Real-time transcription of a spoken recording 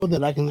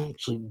that I can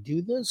actually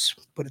do this,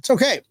 but it's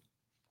okay.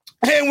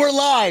 And we're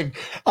live.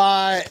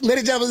 Ladies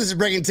and gentlemen, this is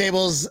Breaking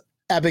Tables,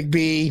 Epic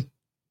B.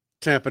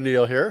 Tampa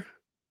Neal here.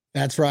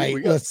 That's right.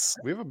 We have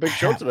a big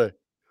show today.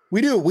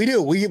 We do.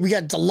 We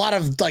got a lot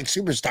of like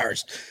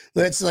superstars.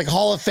 That's like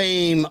Hall of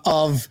Fame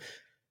of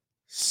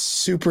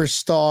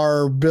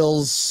superstar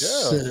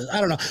Bills. Yeah.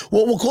 I don't know.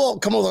 We'll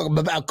come up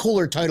with a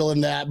cooler title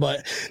than that,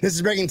 but this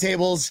is Breaking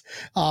Tables.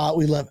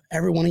 We love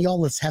every one of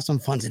y'all. Let's have some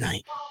fun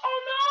tonight.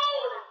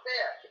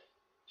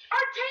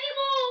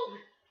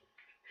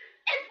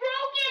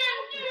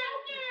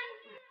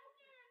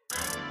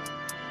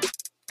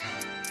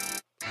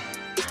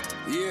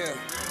 Yeah.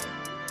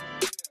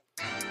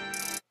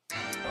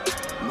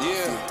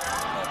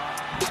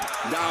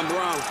 Don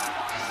Brown.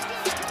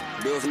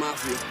 Bills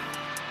Mafia.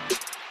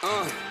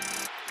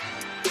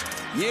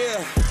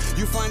 Yeah.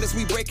 You find us,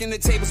 we breaking the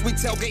tables. We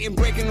tailgating,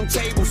 breaking them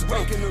tables.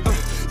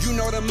 You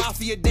know the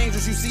mafia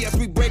dangerous. You see us,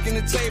 we breaking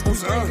the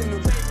tables.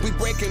 We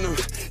breaking them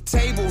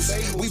tables.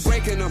 We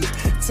breaking them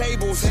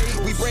tables.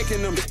 We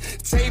breaking them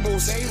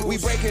tables. We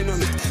breaking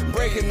them,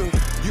 breaking them.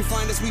 You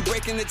find us, we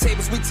breaking the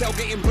tables. We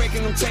tailgating,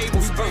 breaking them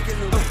tables.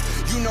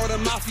 You know the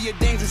mafia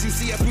dangerous. You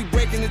see us, we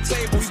breaking the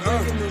tables.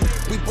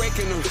 We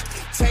breaking them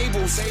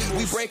tables.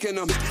 We breaking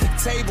them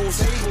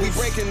tables. We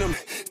breaking them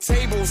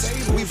tables.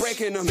 We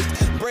breaking them,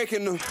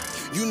 breaking them.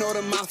 You know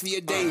the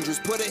mafia dangerous.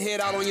 Put a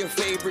hit out on your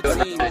favorite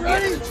team.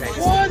 Ready?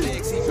 1, 2, 3,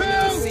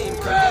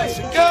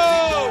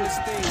 go!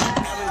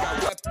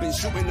 Weapons,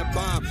 shooting the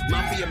bomb.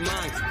 Mafia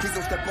mind. Please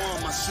don't step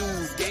on my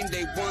shoes. Game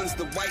day ones,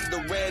 the white,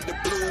 the red, the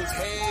blues.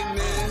 Hey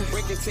man,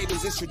 breaking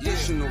tables is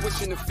traditional.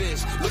 Wishing the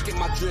fish. Look at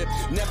my drip.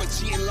 Never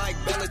cheating like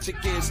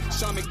Belichick is.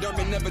 Sean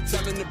McDermott never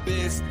telling the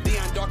biz.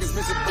 Deion Dawkins,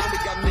 Vincent Bobby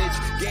got Mitch.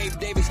 Gabe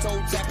Davis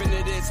told tapping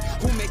to this.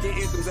 Who making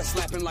anthems that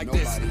slapping like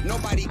this?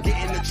 Nobody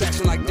getting the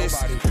traction like this.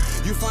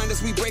 You find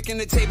us, we breaking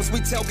the tables. We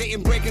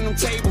tailgating, breaking them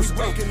tables.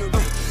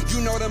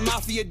 You know the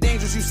mafia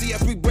dangerous. You see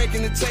us, we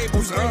breaking the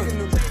tables.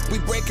 We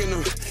breaking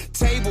them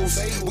tables.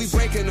 We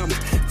breaking them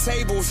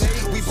tables.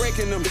 We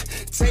breaking them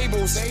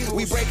tables.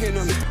 We breaking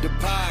them. The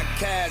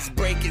podcast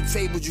breaking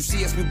tables. You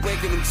see us, we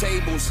breaking them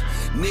tables.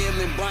 Neil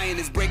and Brian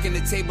is breaking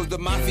the tables. The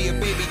mafia,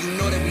 baby, you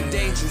know that we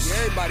dangerous.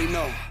 Everybody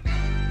know.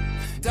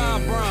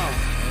 Don Brown.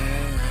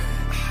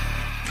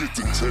 Get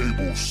the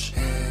tables.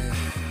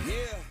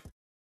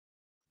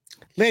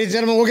 Ladies and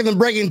gentlemen, welcome to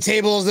Breaking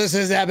Tables. This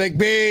is Epic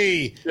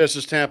B. This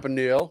is Tampa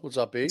Neal. What's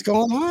up, B? What's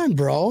going on,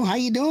 bro? How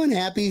you doing?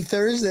 Happy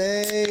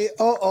Thursday. You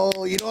know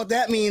what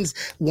that means?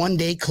 One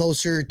day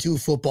closer to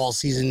football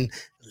season,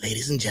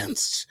 ladies and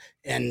gents,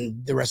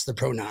 and the rest of the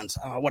pronouns,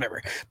 whatever.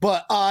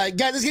 But guys,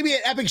 this is going to be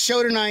an epic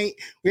show tonight.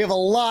 We have a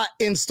lot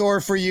in store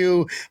for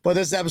you, but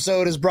this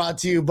episode is brought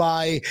to you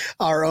by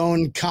our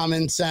own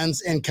Common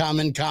Sense and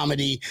Common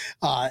Comedy.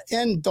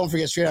 And don't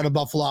forget, straight out of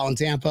Buffalo out in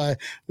Tampa.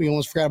 We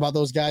almost forgot about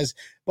those guys.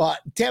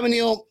 But Tampa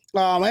Neal,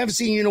 I haven't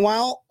seen you in a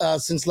while,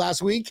 since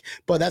last week,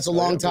 but that's a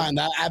long time.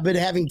 I've been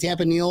having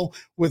Tampa Neal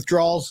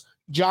withdrawals.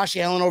 Josh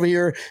Allen over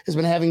here has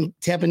been having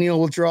Tampa Neal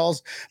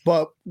withdrawals,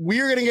 but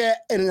we're going to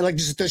get, and like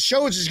just the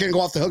show is just going to go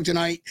off the hook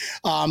tonight.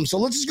 So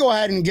let's just go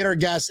ahead and get our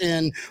guests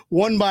in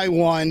one by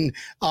one.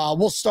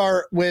 We'll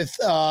start with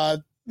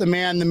the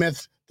man, the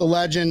myth, the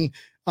legend,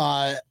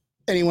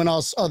 anyone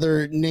else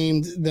other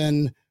named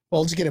than,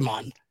 well, let's get him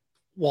on.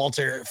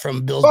 Walter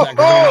from Bills Back.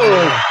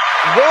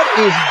 What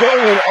is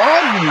going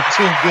on, you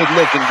two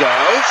good-looking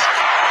guys?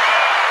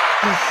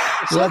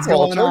 What's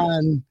going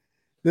on?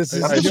 This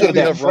is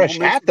that fresh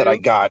hat that I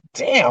got.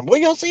 Damn, will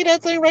y'all see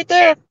that thing right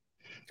there?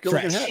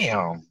 Fresh.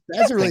 Damn,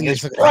 that's a really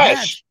nice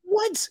fresh.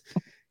 What?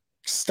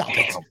 Stop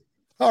it.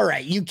 All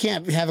right, you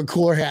can't have a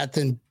cooler hat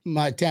than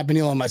my Tampa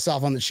Neal and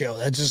myself on the show.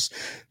 That's just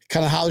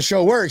kind of how the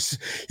show works.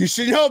 You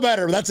should know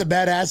better. That's a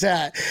badass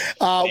hat.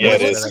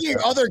 Let's see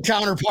your other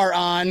counterpart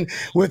on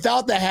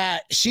without the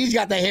hat. She's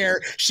got the hair.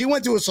 She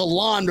went to a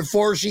salon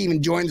before she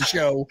even joined the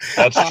show.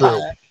 That's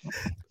true.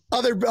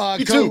 Other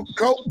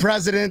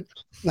co-president.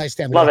 Nice,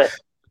 Tampa. Love it.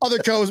 Other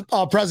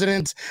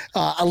co-president,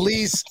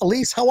 Elise.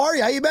 Elise, how are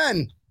you? How you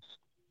been?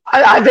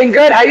 I've been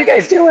good. How you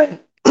guys doing?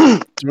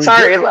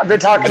 Sorry, I've been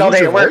talking all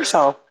day at work,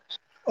 so.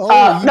 No,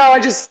 I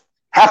just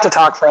have to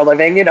talk for a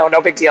living. You know, no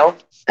big deal.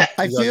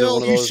 I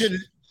feel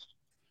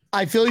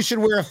you should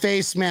wear a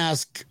face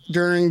mask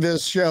during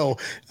this show.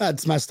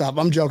 That's messed up.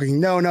 I'm joking.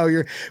 No,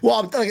 you're.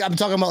 Well, I'm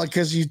talking about like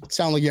because you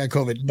sound like you had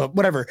COVID, but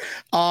whatever.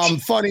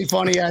 Funny.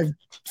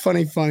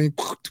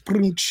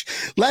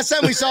 Last time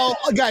we saw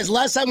guys.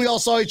 Last time we all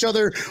saw each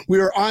other, we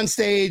were on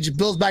stage.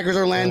 Bills Backers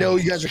Orlando.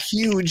 You guys are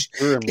huge.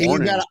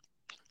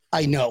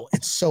 I know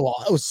it's so.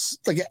 It was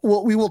like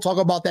we will talk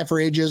about that for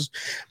ages.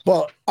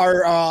 But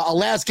our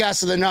last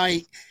guest of the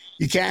night.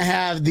 You can't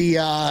have the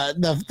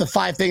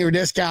 5-finger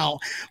discount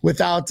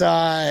without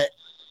a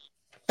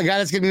guy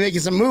that's going to be making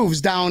some moves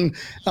down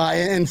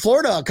in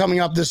Florida coming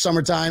up this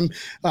summertime.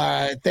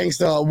 Thanks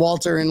to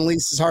Walter and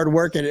Lisa's hard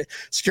work at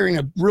securing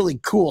a really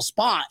cool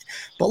spot.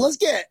 But let's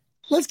get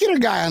a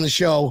guy on the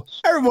show.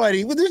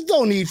 Everybody, there's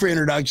no need for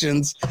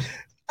introductions.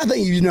 I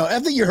think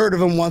you heard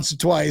of him once or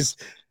twice.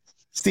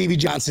 Stevie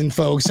Johnson,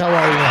 folks. How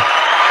are you?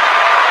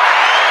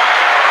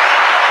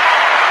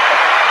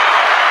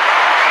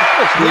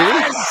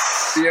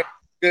 Yes. Yeah,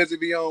 good to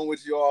be on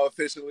with you all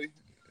officially.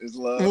 It's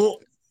love. Well,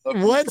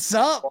 what's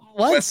up?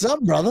 What's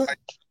up, brother?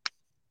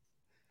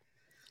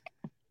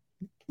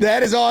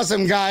 That is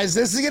awesome, guys.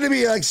 This is going to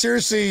be like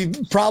seriously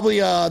probably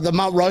the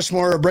Mount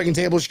Rushmore of Breaking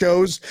Table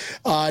shows.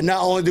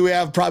 Not only do we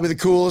have probably the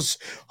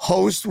coolest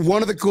host,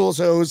 one of the coolest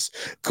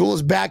hosts,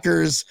 coolest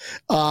backers,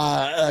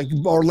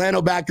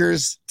 Orlando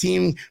backers,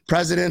 team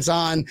presidents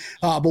on,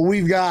 but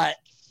we've got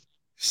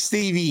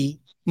Stevie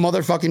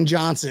motherfucking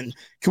Johnson.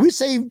 Can we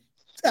say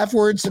F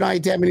words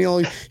tonight,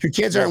 Tamanil? Your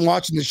kids aren't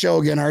watching the show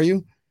again, are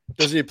you?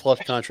 Doesn't need a plus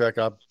contract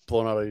got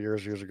blown out of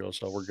years ago,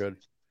 so we're good.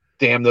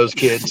 Damn those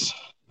kids.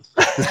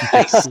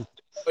 That's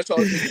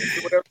all. You can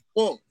do whatever you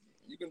want.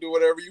 You can do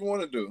whatever you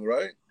want to do,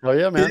 right? Oh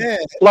yeah, man. Yeah.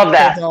 Love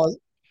that.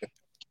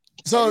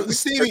 So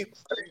Stevie,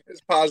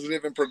 it's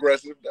positive and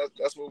progressive.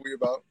 That's what we're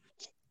about.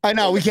 I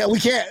know we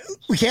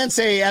can't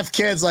say F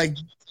kids like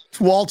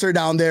Walter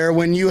down there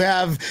when you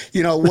have,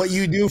 what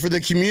you do for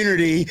the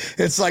community.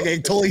 It's like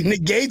it totally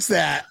negates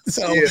that.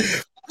 So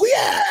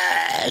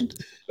yeah.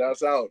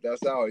 That's out.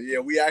 Yeah,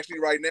 we actually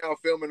right now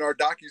filming our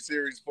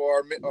docuseries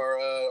for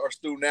our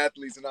student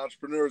athletes and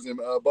entrepreneurs in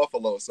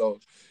Buffalo. So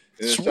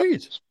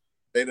sweet.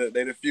 They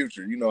the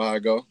future. You know how I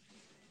go.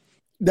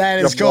 That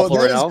is cool.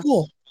 That is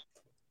cool.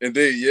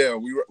 Indeed, yeah.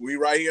 We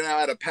right here now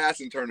at a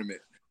passing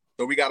tournament.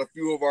 So we got a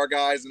few of our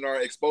guys in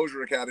our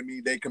exposure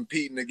academy. They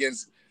competing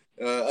against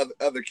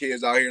other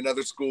kids out here in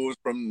other schools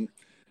from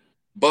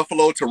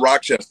Buffalo to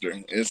Rochester.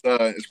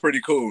 It's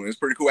pretty cool. It's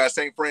pretty cool at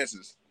St.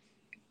 Francis.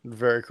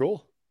 Very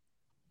cool.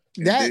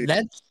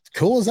 That's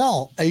cool as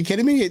hell. Are you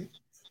kidding me?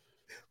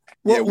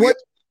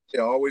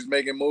 Always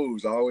making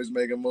moves.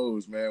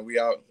 Man. We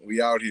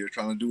out here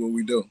trying to do what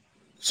we do.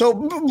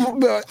 So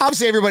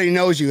obviously everybody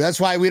knows you. That's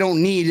why we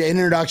don't need an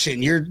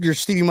introduction. You're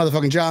Stevie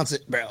motherfucking Johnson,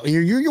 bro.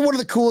 You're one of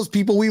the coolest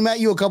people. We met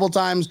you a couple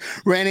times,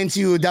 ran into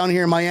you down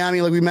here in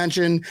Miami, like we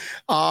mentioned.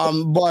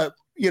 But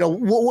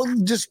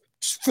what just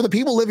for the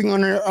people living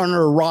under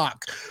a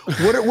rock,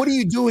 what are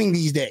you doing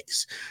these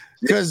days?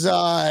 Because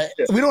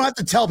we don't have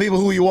to tell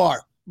people who you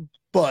are.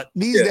 But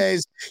these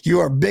days, you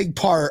are a big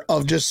part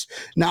of just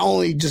not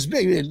only just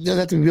it doesn't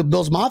have to be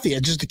Bill's Mafia,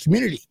 just the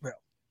community, bro.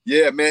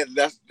 Yeah, man.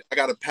 I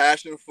got a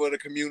passion for the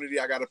community.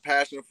 I got a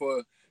passion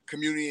for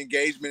community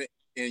engagement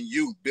and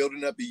youth,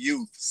 building up the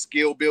youth,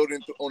 skill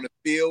building on the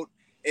field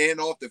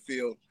and off the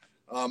field.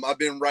 I've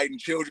been writing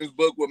children's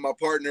book with my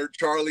partner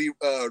Charlie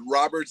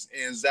Roberts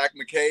and Zach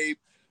McCabe,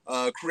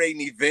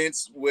 creating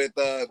events with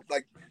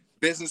like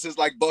businesses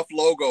like Buff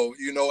Logo,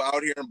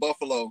 out here in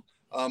Buffalo.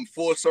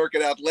 Full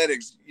circuit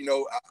athletics.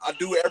 I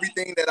do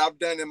everything that I've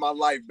done in my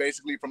life,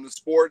 basically from the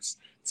sports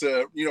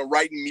to,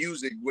 writing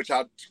music, which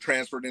I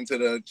transferred into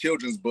the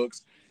children's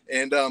books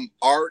and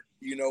art,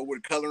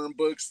 with coloring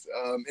books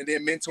and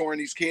then mentoring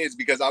these kids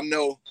because I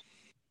know,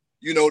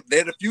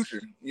 they're the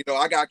future.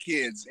 I got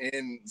kids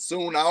and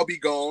soon I'll be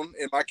gone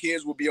and my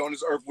kids will be on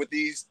this earth with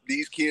these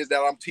kids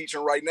that I'm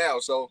teaching right now.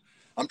 So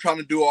I'm trying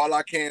to do all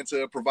I can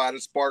to provide a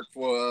spark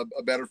for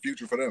a better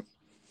future for them.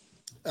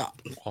 Oh,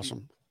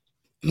 awesome.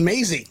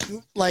 Amazing.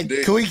 Like,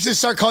 can we just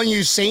start calling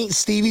you Saint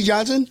Stevie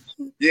Johnson?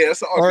 Yeah,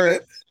 that's all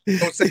right.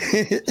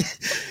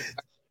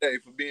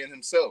 For being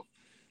himself.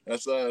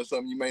 That's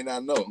something you may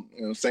not know.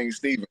 Saint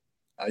Stephen.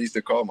 I used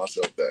to call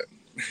myself that.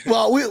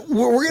 Well, we're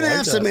going to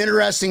have some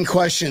interesting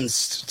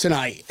questions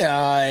tonight.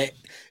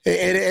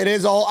 It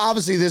is all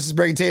obviously this is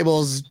Breaking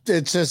Tables.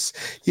 It's just,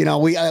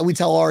 we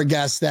tell our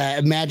guests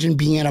that imagine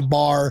being in a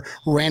bar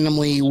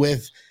randomly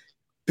with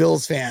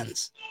Bills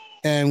fans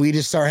and we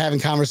just start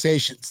having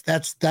conversations.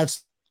 That's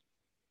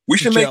we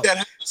should make that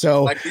happen.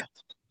 So we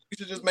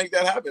should just make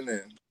that happen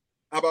then.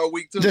 How about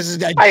week 2? This is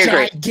a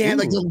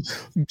gigantic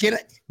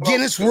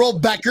Guinness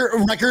World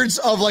Records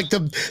of like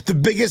the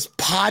biggest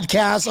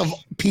podcast of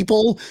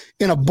people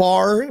in a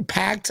bar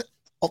packed.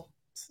 Oh.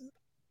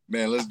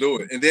 Man, let's do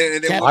it. And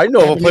then I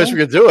know of a place we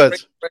could do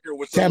it.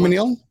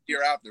 Tamanil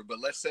year after, but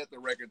let's set the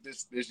record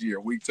this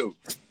year, week 2.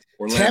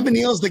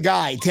 Tamanil's the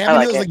guy.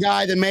 Tamanil's the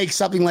guy that makes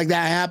something like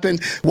that happen.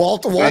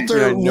 Walter,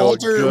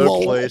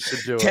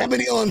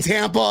 Tamanil in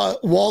Tampa,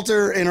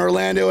 Walter in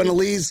Orlando, and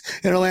Elise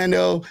in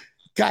Orlando.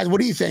 Guys,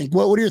 what do you think?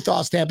 What are your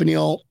thoughts,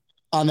 Tamanil,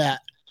 on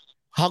that?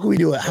 How can we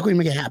do it? How can we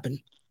make it happen?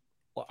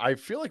 Well, I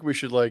feel like we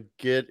should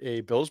get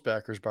a Bills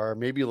backers bar,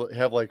 maybe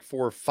have 4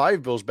 or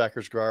 5 Bills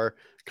backers bar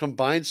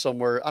combined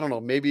somewhere. I don't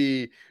know,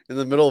 maybe in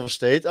the middle of a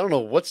state. I don't know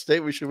what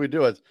state we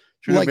do it.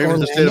 Should maybe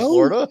Orlando? The state of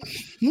Florida?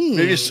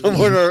 Maybe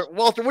somewhere.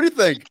 Walter, what do you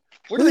think?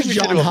 Where's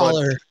John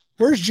Holler?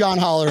 Where's John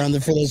Holler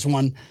for this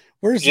one?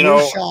 Where's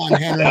Sean?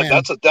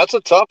 That's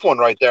a tough one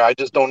right there. I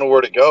just don't know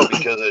where to go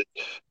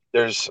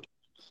because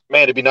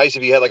it'd be nice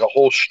if you had a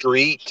whole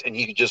street and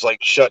you could just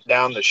shut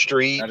down the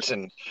streets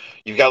and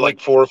you've got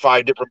 4 or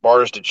 5 different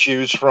bars to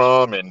choose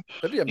from and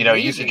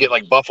you could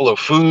get Buffalo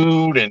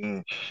food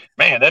and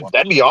man,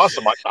 that'd be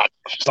awesome.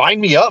 Sign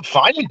me up,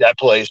 find me that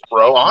place,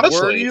 bro. Honestly,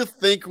 where do you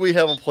think we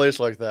have a place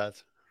like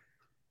that?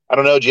 I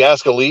don't know. Did you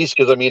ask Elise?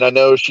 Because I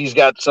know she's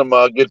got some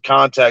good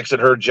contacts at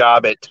her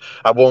job at.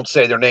 I won't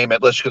say their name.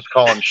 Let's just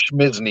call them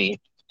Schmizny.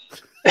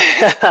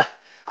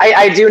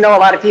 I do know a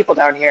lot of people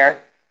down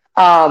here.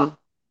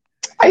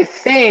 I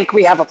think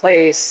we have a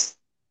place,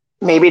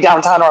 maybe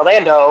downtown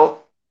Orlando,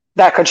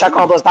 that could check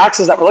all those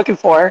boxes that we're looking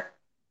for.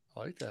 I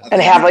like that.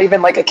 And have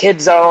even like a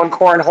kid zone,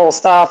 cornhole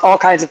stuff, all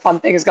kinds of fun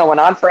things going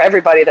on for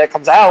everybody that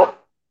comes out.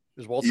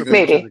 Is Walter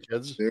maybe the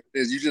kids? There it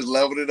is. You just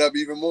leveled it up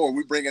even more.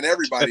 We're bringing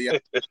everybody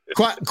up.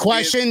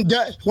 Question.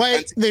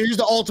 Wait, here's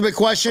the ultimate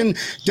question.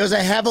 Does it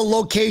have a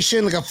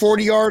location, like a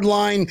 40-yard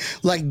line,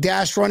 like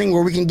dash running,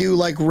 where we can do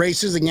like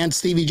races against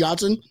Stevie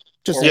Johnson?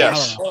 Just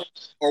yes.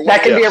 Or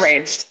that can be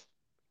arranged.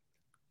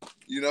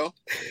 You know?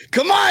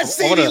 Come on,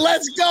 Stevie,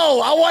 let's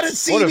go. I want to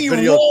see me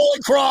roll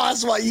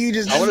across what you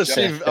just. I want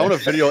to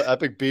video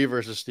Epic B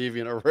versus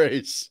Stevie in a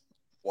race.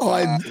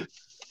 Wow.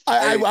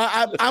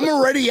 I'm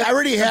already. I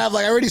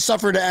already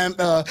suffered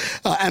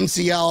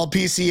MCL,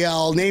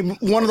 PCL. Name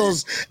one of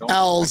those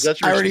L's. I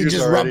already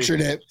just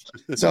ruptured it.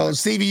 So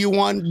Stevie, you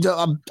won.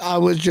 I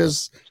was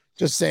just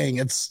saying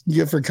it's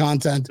good for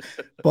content,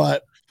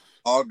 but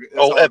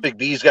Epic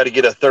B's got to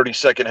get a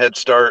 30-second head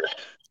start.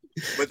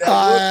 But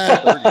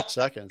that 30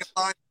 seconds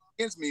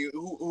against me,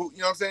 who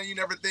you know what I'm saying? You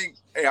never think,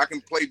 hey, I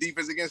can play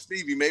defense against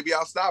Stevie. Maybe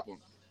I'll stop him.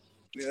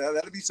 Yeah,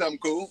 that'd be something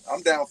cool.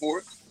 I'm down for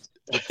it.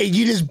 And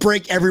you just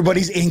break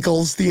everybody's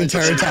ankles the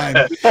entire time.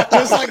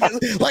 Just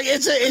like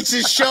it's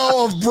a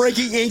show of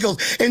breaking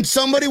ankles. And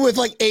somebody with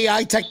like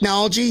AI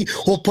technology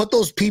will put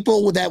those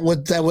people that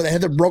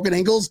have their broken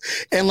ankles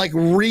and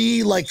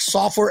like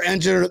software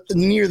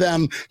engineer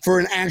them for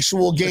an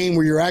actual game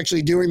where you're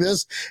actually doing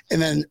this.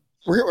 And then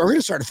we're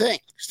gonna start a thing.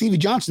 Stevie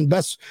Johnson,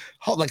 best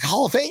Hall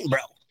of Fame, bro.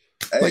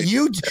 Hey. Like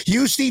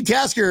you, Steve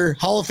Tasker,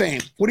 Hall of Fame.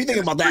 What do you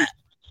think about that?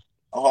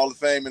 A Hall of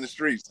Fame in the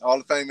streets,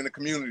 Hall of Fame in the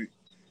community.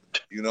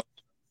 You know,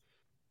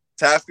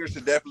 Tasker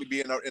should definitely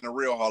be in a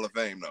real Hall of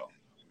Fame, though.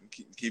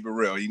 Keep it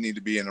real. You need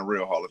to be in a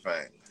real Hall of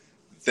Fame.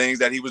 The things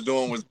that he was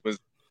doing was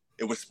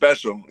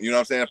special. You know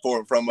what I'm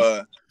saying? From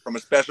a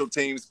special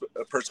teams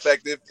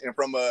perspective and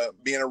from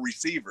being a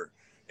receiver,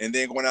 and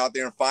then going out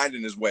there and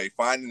finding his way,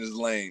 finding his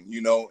lane.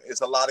 You know,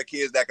 it's a lot of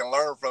kids that can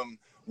learn from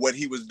what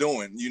he was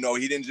doing. You know,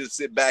 he didn't just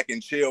sit back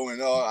and chill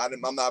and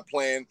I'm not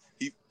playing.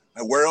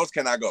 Where else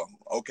can I go?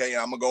 Okay,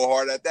 I'm gonna go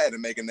hard at that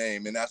and make a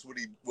name, and that's what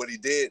he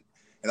did.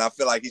 And I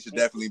feel like he should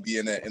definitely be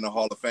in the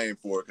Hall of Fame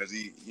for it because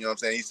he, you know what I'm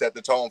saying, he set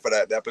the tone for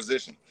that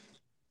position.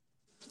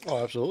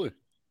 Oh, absolutely.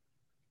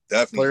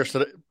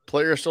 Definitely.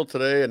 Players still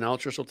today,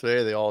 announcers still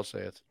today, they all say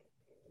it.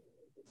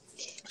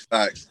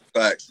 Facts.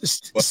 But,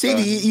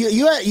 Stevie,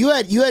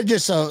 you had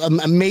just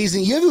an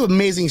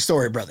amazing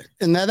story, brother,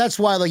 and that's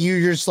why like you're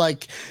just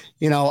like,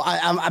 you know,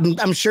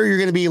 I'm sure you're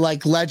gonna be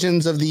like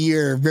Legends of the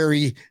Year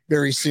very,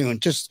 very soon.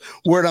 Just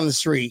word on the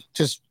street,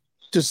 just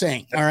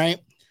saying. All right.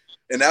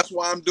 And that's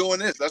why I'm doing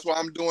this. That's why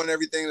I'm doing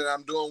everything that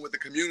I'm doing with the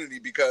community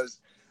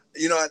because,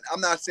 you know, I'm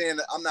not saying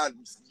that I'm not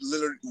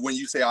literally when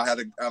you say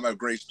I'm a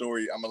great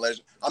story, I'm a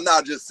legend. I'm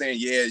not just saying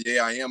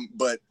yeah I am,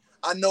 but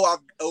I know I've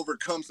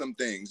overcome some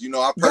things. You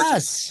know,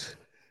 yes.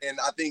 And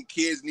I think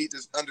kids need to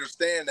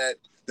understand that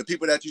the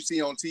people that you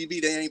see on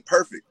TV, they ain't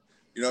perfect.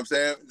 You know what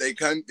I'm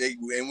saying? They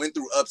went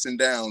through ups and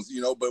downs,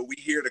 you know, but we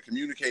here to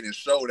communicate and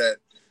show that,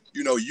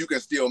 you know, you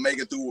can still make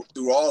it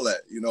through all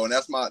that, you know, and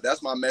that's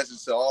my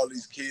message to all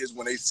these kids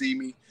when they see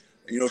me,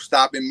 you know,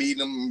 stop and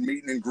meet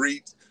and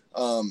greet,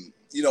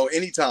 you know,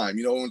 anytime,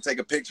 you know, want to take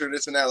a picture,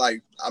 this and that,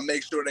 like I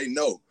make sure they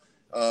know.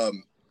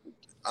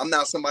 I'm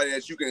not somebody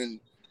that you can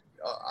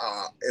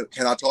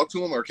I talk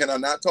to him or can I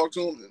not talk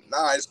to him?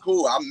 Nah, it's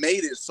cool. I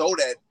made it so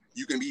that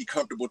you can be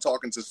comfortable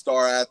talking to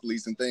star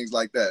athletes and things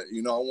like that.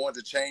 You know, I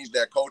wanted to change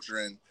that culture,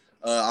 and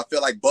I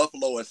feel like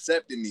Buffalo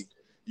accepted me,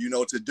 you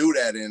know, to do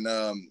that. And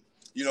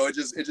you know, it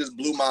just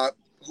blew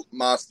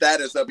my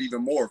status up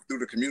even more through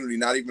the community,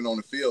 not even on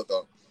the field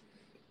though.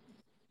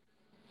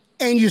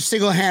 And you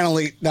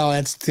single-handedly, no,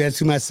 that's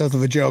too much of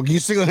a joke. You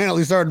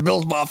single-handedly started the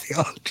Bills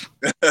Mafia.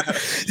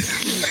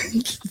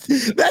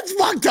 That's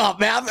fucked up,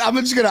 man. I'm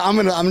just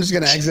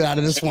gonna exit out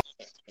of this one.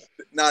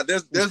 Nah,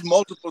 there's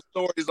multiple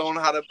stories on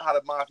how the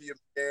Mafia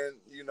began,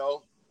 you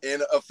know.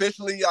 And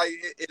officially,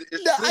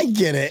 I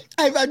get it.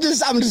 I'm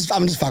just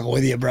fucking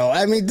with you, bro.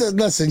 I mean,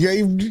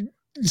 listen,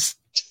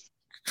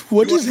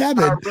 what just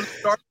happened?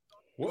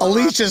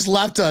 Elise just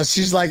left us.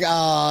 She's like,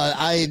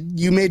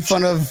 you made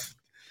fun of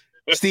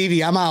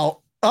Stevie. I'm out.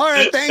 All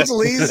right, thanks,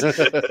 Elise.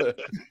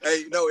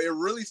 Hey, no, it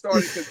really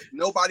started because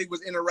nobody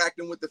was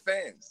interacting with the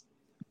fans.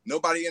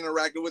 Nobody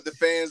interacted with the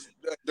fans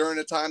during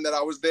the time that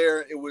I was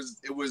there. It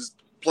was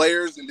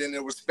players, and then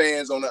there was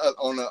fans on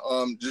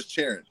the just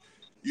cheering.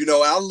 You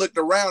know, I looked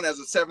around as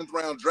a 7th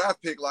round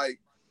draft pick, like,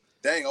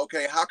 dang,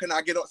 okay, how can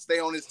I stay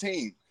on this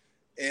team?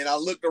 And I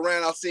looked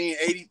around, I seen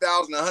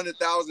 80,000,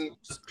 100,000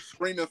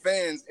 screaming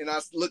fans, and I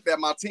looked at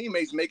my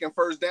teammates making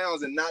first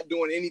downs and not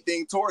doing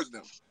anything towards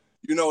them.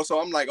 You know,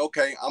 so I'm like,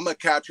 okay, I'm gonna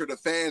capture the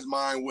fans'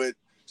 mind with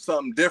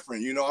something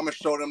different. You know, I'm gonna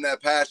show them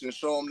that passion,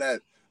 show them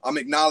that I'm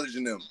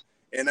acknowledging them.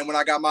 And then when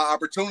I got my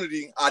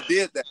opportunity, I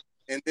did that.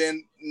 And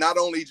then not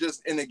only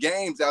just in the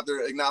games after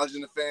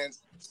acknowledging the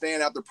fans,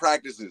 staying after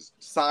practices,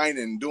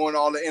 signing, doing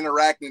all the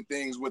interacting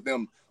things with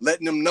them,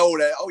 letting them know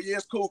that, oh yeah,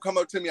 it's cool. Come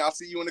up to me. I'll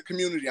see you in the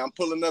community. I'm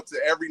pulling up to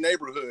every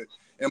neighborhood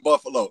in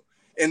Buffalo.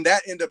 And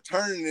that ended up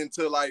turning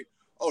into like,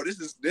 oh, this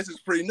is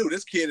pretty new.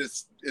 This kid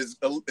is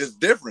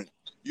different,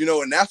 you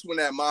know. And that's when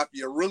that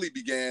mafia really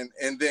began.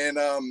 And then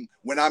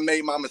when I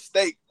made my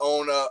mistake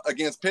on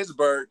against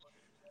Pittsburgh,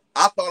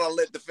 I thought I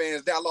let the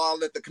fans down. I thought I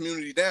let the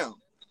community down,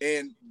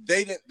 and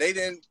they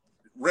didn't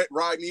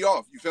ride me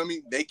off. You feel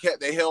me? They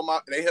held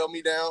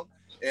me down,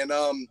 and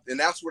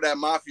that's where that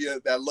mafia,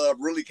 that love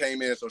really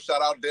came in. So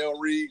shout out Del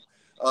Reed,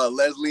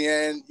 Leslie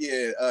Ann,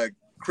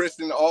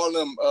 Kristen, all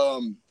of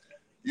them.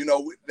 You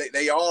know,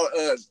 they all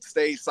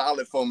stayed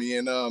solid for me,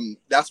 and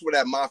that's where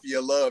that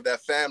mafia love,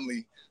 that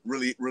family,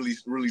 really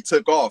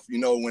took off. You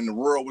know, when the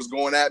world was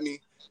going at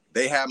me,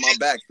 they had my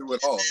back through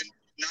it all.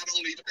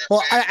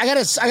 Well, I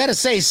gotta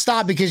say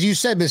stop, because you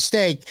said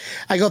mistake.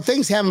 I go,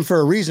 things happen for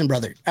a reason,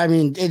 brother. I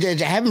mean,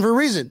 it happened for a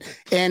reason,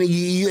 and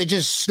it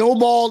just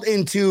snowballed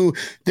into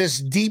this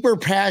deeper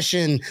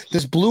passion,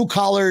 this blue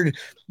collared,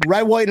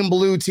 red, white, and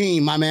blue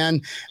team, my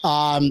man.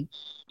 But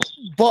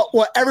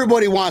what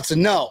everybody wants to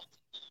know,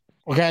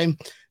 okay?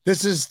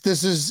 This is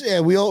I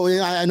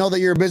know that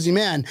you're a busy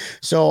man,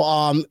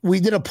 so we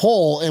did a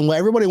poll, and what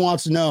everybody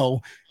wants to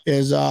know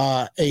is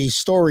a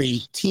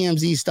story,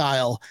 TMZ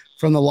style,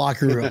 from the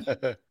locker room.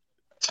 Wait.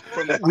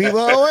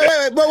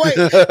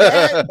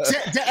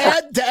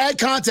 To add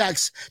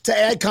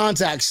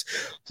context,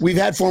 we've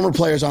had former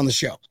players on the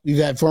show.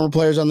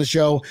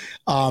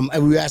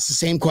 And we asked the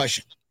same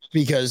question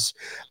because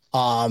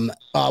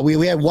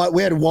we had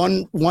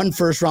one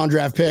first round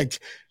draft pick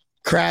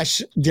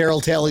crash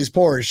Daryl Talley's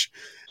Porsche.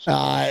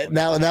 That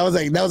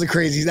was a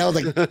crazy. That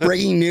was like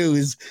breaking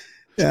news.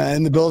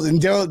 In the Bills, and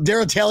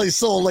Daryl Talley's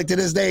soul, like to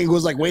this day,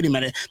 was like, "Wait a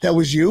minute, that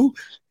was you."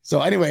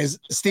 So, anyways,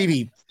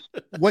 Stevie,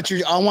 what's your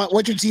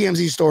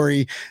TMZ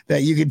story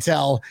that you can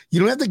tell? You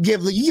don't have to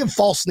give. You give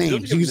false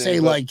names. You can say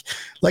like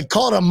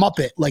call it a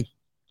Muppet, like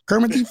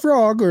Kermit the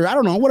Frog, or I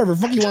don't know, whatever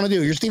fuck you want to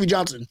do. You're Stevie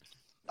Johnson.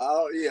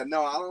 Oh yeah,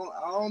 no, I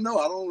don't know.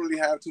 I don't really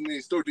have too many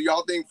stories. Do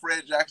y'all think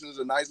Fred Jackson is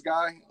a nice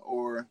guy,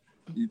 or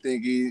you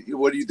think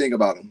what do you think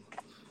about him?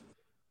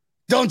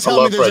 Don't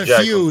tell me there's Fred a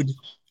Jackson. feud.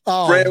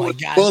 Oh Fred my was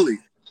God. a bully.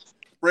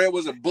 Fred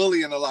was a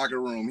bully in the locker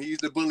room. He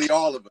used to bully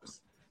all of us.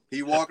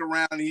 He walk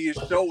around and he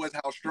would show us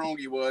how strong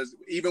he was,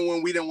 even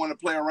when we didn't want to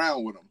play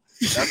around with him.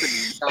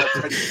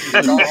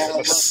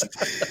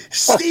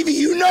 Stevie,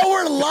 you know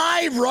we're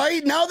live,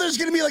 right? Now there's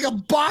gonna be like a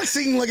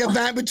boxing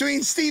event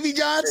between Stevie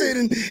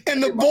Johnson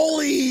and the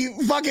bully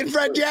fucking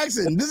Fred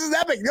Jackson. This is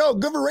epic. No,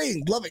 good for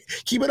ratings. Love it.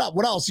 Keep it up.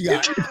 What else you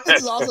got?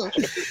 This is awesome.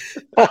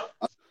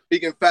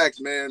 Speaking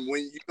facts, man.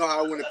 When you know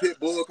how when a pit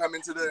bull come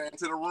into the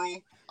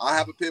room, I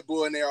have a pit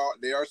bull and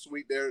they are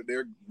sweet.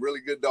 They're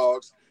really good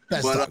dogs.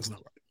 Best but dogs.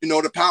 you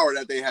know the power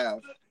that they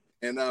have.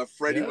 And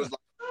Freddie was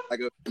like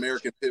an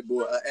American pit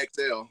bull,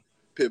 XL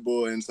pit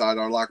bull inside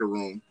our locker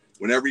room.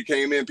 Whenever he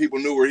came in, people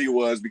knew where he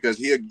was because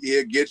he'd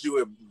get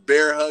you, a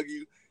bear hug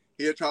you.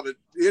 He'd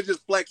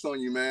just flex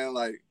on you, man.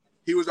 Like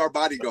he was our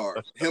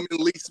bodyguard. Him and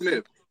Lee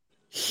Smith.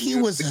 He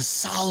was a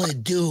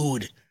solid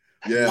dude.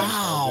 Yeah.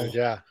 Wow.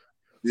 Yeah.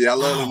 Yeah, I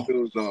love them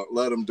dudes, though.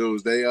 Love them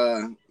dudes. They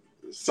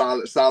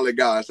solid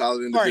guys,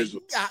 solid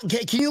individuals. All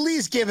right. Can you at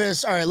least give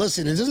us, all right,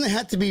 listen, it doesn't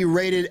have to be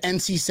rated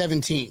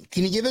NC-17.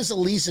 Can you give us at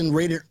least a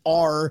rated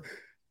R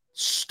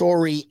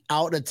story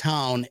out of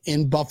town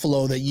in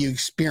Buffalo that you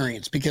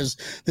experienced? Because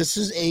this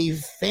is a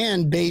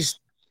fan-based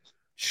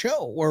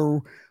show where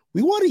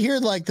we want to hear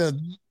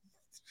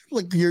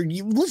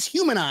let's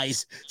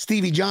humanize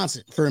Stevie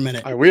Johnson for a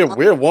minute. All right,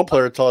 we had one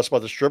player tell us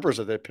about the strippers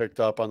that they picked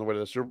up on the way to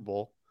the Super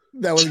Bowl.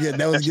 That was good.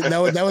 That was good.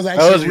 That was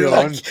actually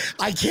really,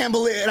 I can't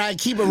believe it. I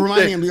keep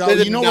reminding him, you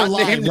know we're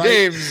live, right?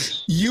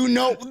 Names. You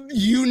know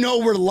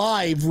we're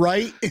live,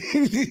 right?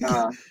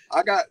 I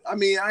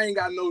ain't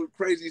got no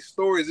crazy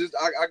stories.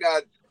 I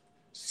got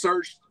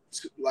searched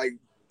like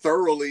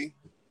thoroughly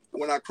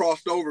when I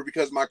crossed over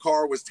because my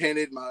car was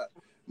tinted.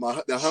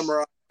 The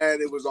Hummer I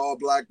had, it was all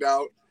blacked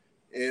out.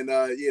 And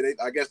I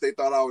guess they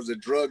thought I was a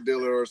drug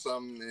dealer or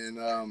something.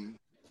 And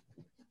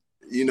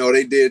you know,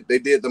 they did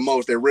the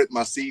most. They ripped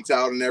my seats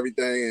out and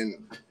everything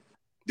and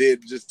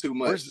did just too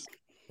much.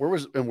 Where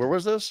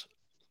was this?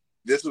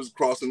 This was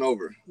crossing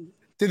over.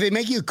 Did they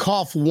make you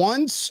cough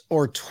once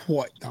or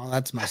twice? No,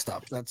 that's messed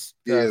up. That's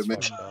man.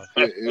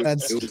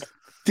 It was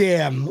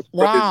damn.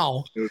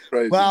 Wow. It was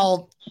crazy.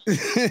 Well,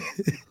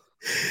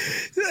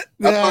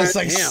 it's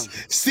like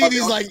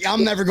Stevie's like,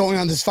 I'm never going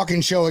on this fucking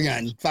show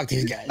again. Fuck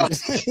these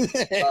guys.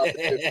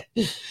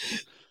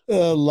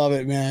 Love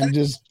it, man.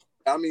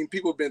 I mean,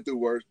 people been through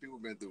worse. You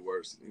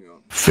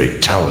know.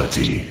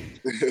 Fatality.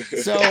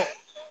 So,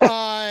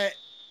 all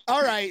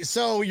right.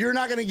 So you're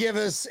not going to give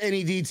us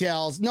any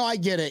details. No, I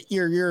get it.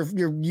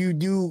 You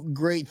do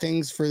great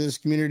things for this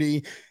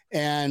community.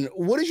 And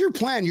what is your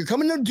plan? You're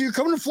coming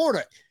to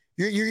Florida.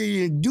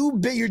 You're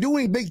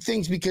doing big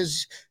things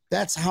because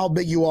that's how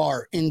big you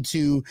are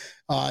into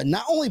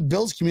not only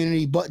Bill's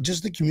community, but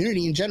just the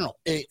community in general.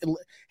 It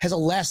has a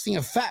lasting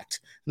effect.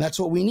 And that's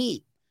what we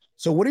need.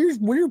 So what are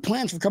your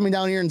plans for coming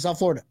down here in South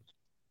Florida?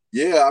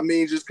 Yeah, I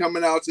mean, just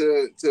coming out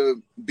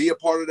to be a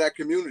part of that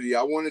community.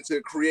 I wanted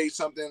to create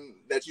something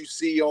that you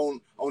see on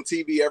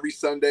TV every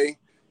Sunday.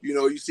 You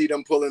know, you see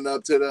them pulling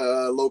up to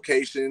the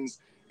locations,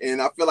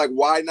 and I feel like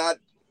why not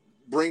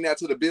bring that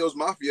to the Bills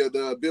Mafia,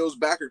 the Bills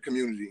backer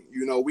community.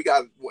 You know, we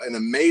got an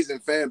amazing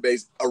fan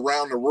base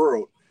around the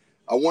world.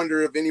 I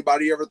wonder if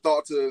anybody ever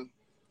thought to,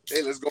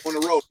 hey, let's go on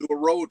the road, do a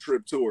road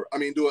trip tour. I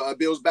mean, do a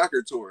Bills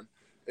backer tour.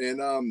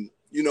 And,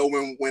 you know,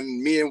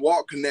 when me and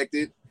Walt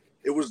connected,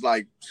 it was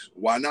like,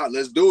 why not?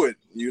 Let's do it,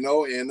 you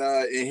know? And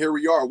here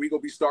we are. We're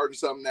going to be starting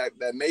something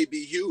that may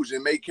be huge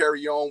and may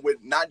carry on with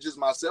not just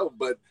myself,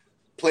 but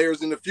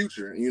players in the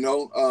future, you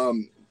know?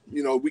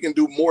 You know, we can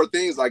do more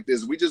things like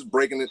this. We just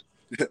breaking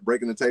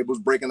the tables,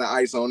 breaking the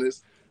ice on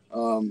this,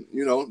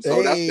 you know?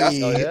 So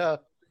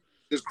that's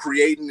just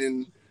creating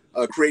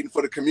and creating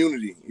for the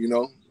community, you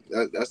know?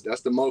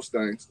 That's the most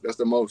things. That's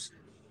the most.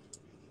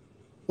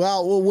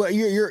 Well,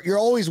 you're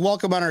always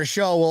welcome on our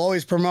show. We'll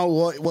always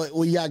promote what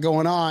we got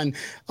going on.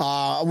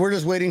 We're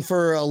just waiting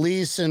for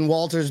Elise and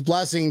Walter's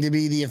blessing to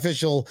be the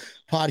official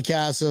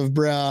podcast of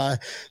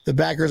the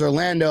Backers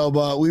Orlando.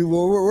 But we're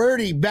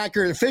already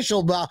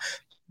official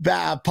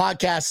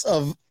podcasts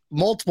of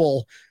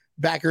multiple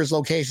Backers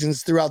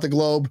locations throughout the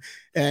globe.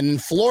 And in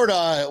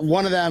Florida,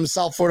 one of them,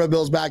 South Florida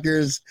Bills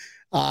Backers.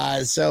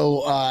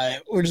 So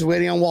we're just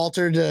waiting on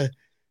Walter to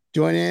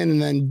join in,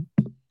 and then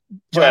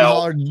John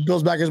Holler,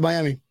 Bills Backers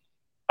Miami.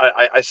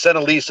 I sent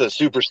Elise a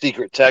super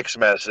secret text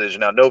message.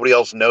 Now nobody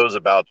else knows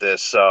about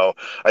this, so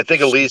I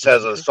think Elise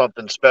has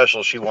something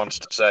special she wants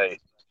to say.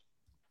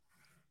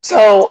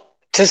 So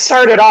to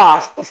start it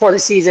off, before the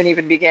season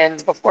even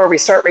begins, before we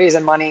start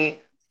raising money,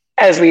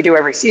 as we do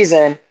every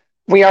season,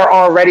 we are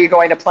already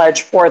going to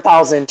pledge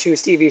 $4,000 to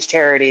Stevie's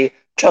charity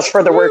just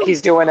for the work he's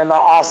doing and the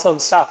awesome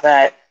stuff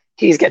that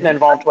he's getting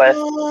involved with.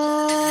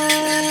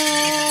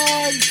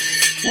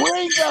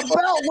 Ring the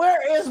bell.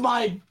 Where is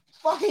my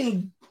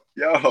fucking...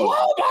 Yo.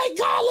 Oh my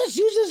God! Let's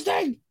use this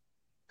thing.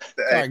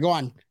 Sorry, go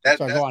on.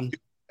 Go on.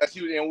 That's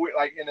you, and we're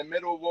like in the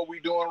middle of what we're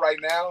doing right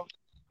now.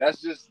 That's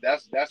excellent.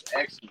 That's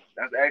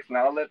excellent.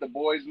 I'll let the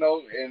boys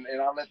know, and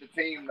I'll let the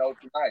team know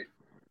tonight.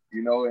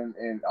 You know, and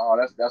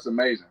that's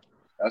amazing.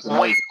 That's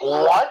amazing. Wait,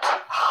 what?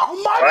 How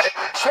much? Right?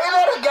 Say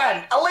that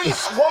again,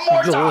 Elise. One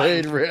more time.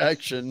 Delayed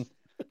reaction.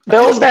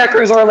 Bills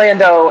Backers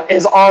Orlando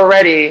is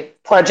already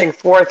pledging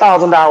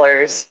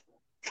 $4,000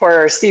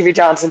 for Stevie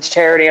Johnson's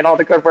charity and all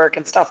the good work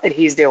and stuff that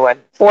he's doing.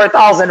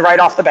 $4,000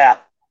 right off the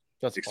bat.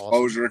 That's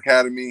Exposure awesome.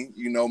 Academy,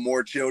 you know,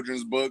 more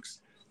children's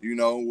books, you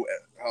know.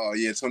 Oh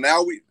yeah. So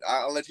now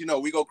I'll let you know,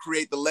 we go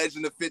create the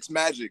Legend of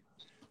Fitzmagic.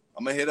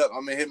 I'm gonna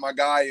hit my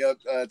guy up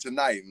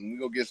tonight, and we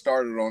go get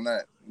started on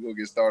that.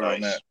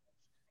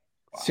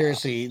 Wow.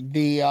 Seriously,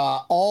 the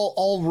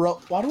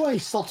why do I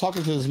still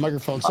talking to this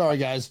microphone? Sorry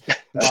guys.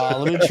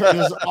 Let me turn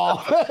this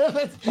off.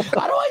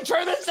 How do I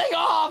turn this thing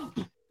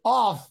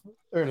off?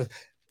 There it is.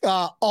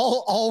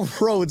 All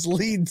roads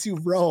lead to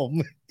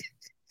Rome.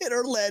 In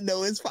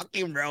Orlando is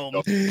fucking Rome.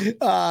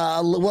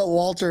 What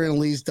Walter and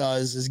Elise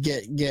does is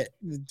get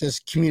this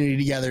community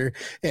together,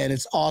 and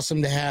it's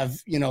awesome to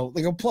have, you know,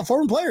 like a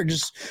former player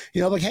just,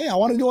 you know, like, hey, I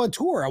want to do a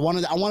tour. I want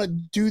to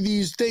do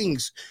these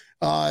things.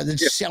 I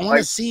want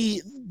to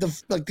see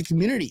the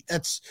community.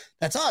 That's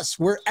us.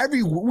 We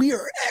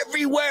are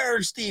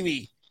everywhere,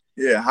 Stevie.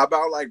 Yeah. How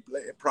about like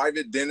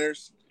private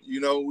dinners?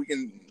 You know, we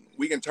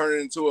can turn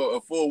it into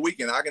a full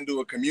weekend. I can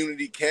do a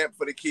community camp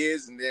for the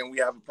kids, and then we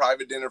have a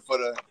private dinner for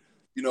the,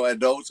 you know,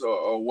 adults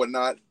or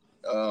whatnot.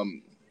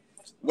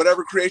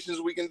 Whatever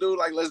creations we can do,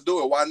 like, let's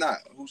do it. Why not?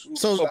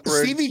 So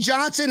Stevie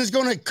Johnson is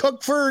going to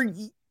cook for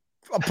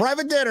a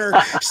private dinner.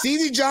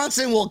 Stevie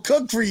Johnson will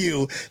cook for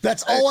you.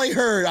 That's all I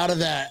heard out of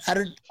that.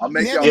 I'll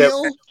make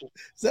y'all. Is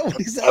that what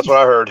he said? That's what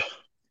I heard.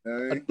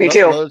 Me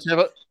too.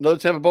 Another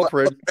Tampa boat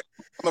parade.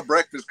 I'm a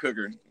breakfast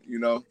cooker, you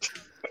know.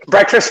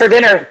 Breakfast for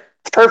dinner.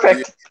 It's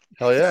perfect.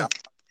 Hell yeah.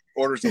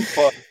 Order some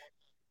pho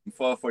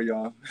for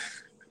y'all.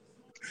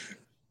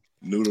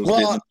 Noodles.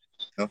 Well,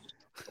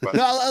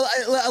 no,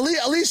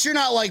 at least you're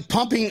not like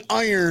pumping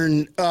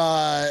iron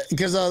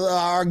because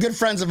our good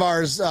friends of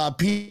ours,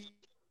 Peter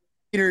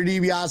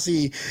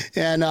DiBiase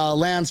and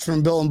Lance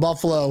from Bill and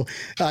Buffalo,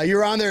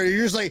 you're on there.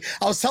 You're just like,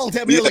 I was telling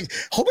Tampa, you're like,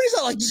 hope he's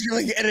not like just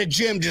like at a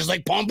gym, just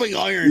like pumping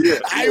iron. Yeah,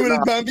 I'm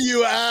gonna pump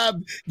you up.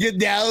 Get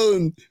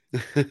down.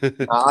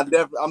 I'm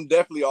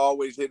definitely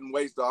always hitting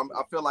weights. So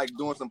I feel like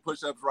doing some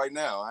push-ups right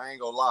now. I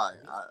ain't gonna lie.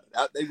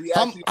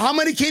 How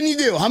many can you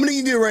do? How many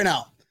can you do right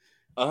now?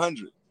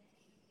 100.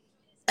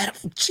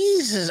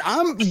 Jesus,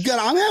 I'm having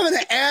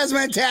an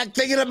asthma attack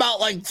thinking about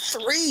like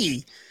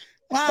 3.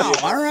 Wow.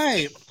 All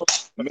right.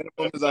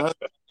 Minimum is 100.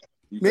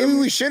 Maybe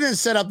we shouldn't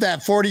set up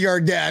that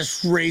 40-yard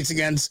dash race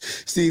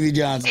against Stevie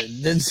Johnson.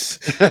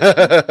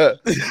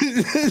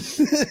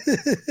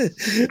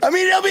 I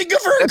mean, it'll be good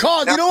for a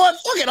cause. You know what?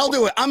 Fuck it. I'll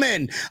do it. I'm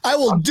in. I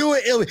will do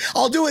it.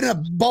 I'll do it in a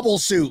bubble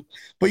suit.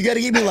 But you got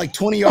to give me like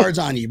 20 yards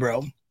on you,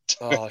 bro.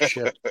 Oh,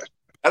 shit.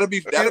 That'll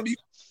be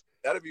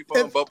That'd be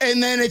fun.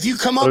 And then if you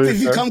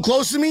come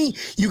close to me,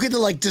 you get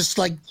to just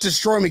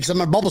destroy me because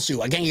I'm in a bubble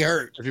suit. I can't get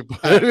hurt. You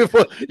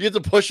get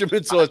to push him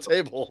into a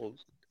table.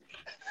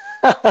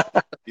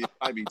 It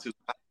might be too.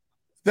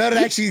 That's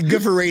actually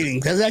good for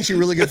ratings. That's actually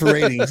really good for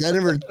ratings. I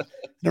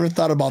never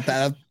thought about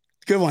that.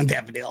 Good one,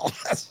 Daffodil.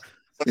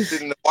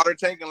 Sit in the water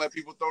tank and let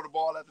people throw the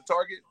ball at the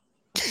target.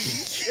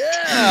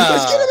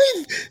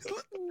 Yeah.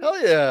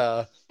 Hell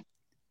yeah.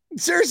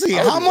 Seriously,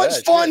 how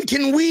much fun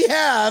can we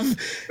have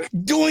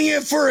doing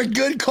it for a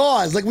good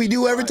cause, like we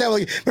do every time?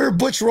 Like, remember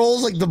Butch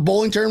Rolls, like the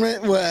bowling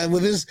tournament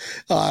with his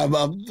for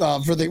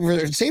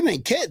the same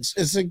thing. Kids,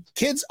 it's like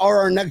kids are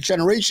our next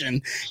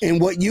generation,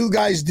 and what you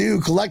guys do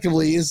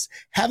collectively is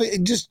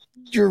having just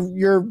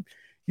you're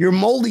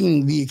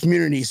molding the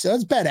community. So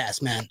that's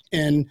badass, man.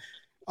 And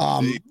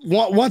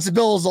once a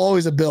Bills,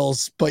 always a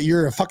Bills. But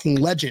you're a fucking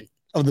legend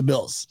of the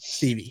Bills,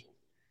 Stevie.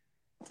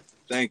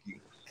 Thank you.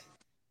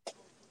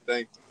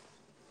 Thank you.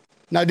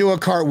 Now do a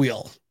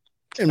cartwheel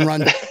and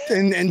run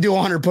and do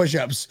 100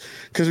 push-ups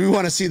because we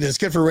want to see this.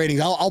 Good for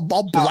ratings. I'll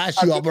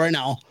blast you up right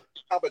now.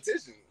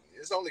 Competition.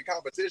 It's only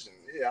competition.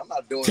 Yeah, I'm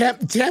not doing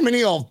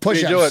Tamanil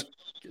push-ups.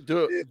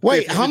 Do it.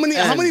 Wait, how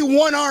many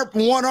one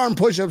arm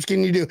push-ups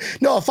can you do?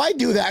 No, if I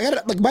do that, I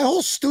got my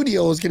whole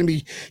studio is going to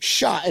be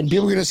shot and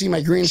people are going to see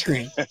my green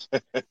screen.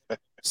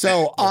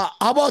 So how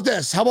about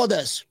this?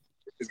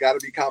 It's got to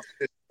be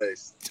competition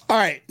based. All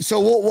right.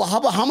 So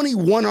how many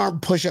one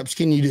arm push-ups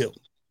can you do?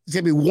 It's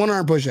gonna be one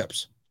arm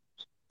push-ups.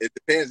 It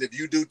depends. If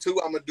you do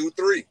 2, I'm gonna do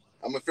 3.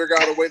 I'm gonna figure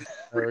out a way to.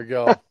 There we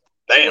go.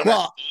 Damn.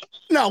 Well,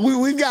 no,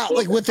 we've got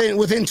like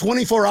within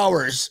 24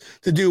 hours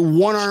to do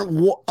one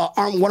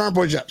arm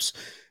push-ups.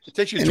 It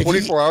takes you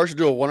 24 hours to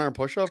do a 1-arm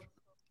push-up.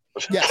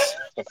 Yes,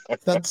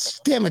 that's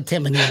damn it,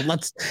 Tim. I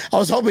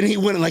was hoping he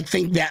wouldn't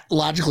think that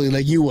logically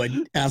like you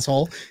would,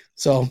 asshole.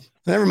 So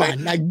never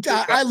mind.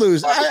 I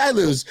lose. I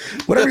lose.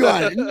 Whatever you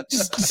want.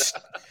 Just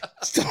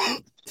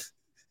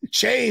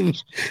shame.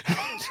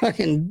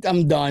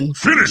 I'm done.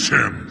 Finish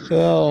him.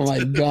 Oh my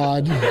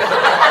god.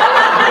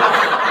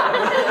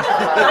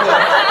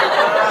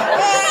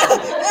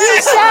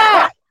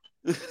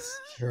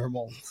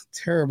 Terrible.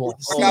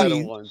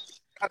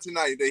 Not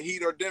tonight. The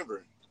Heat or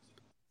Denver.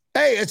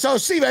 Hey, so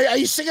Steve, are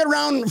you sticking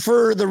around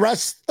for the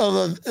rest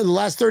of the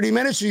last 30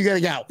 minutes, or you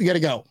gotta go? You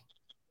gotta go.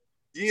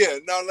 Yeah,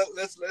 no.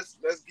 Let's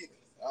get.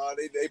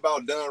 They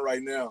about done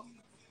right now.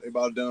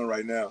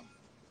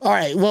 All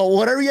right. Well,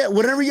 whatever you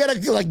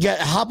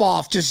gotta hop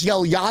off, just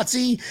yell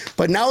Yahtzee.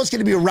 But now it's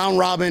gonna be a round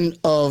robin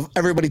of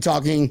everybody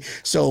talking.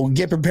 So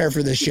get prepared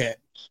for this shit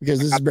because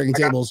this is breaking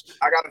tables.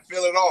 I gotta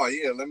feel it all.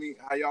 Yeah.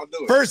 How y'all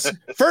do it?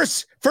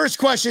 First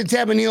question,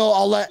 Tabanil.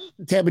 I'll let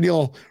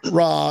Tabanil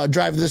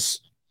drive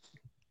this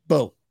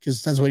boat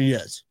because that's what he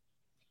does.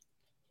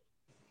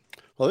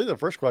 Well, I think the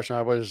first question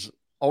I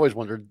always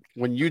wondered,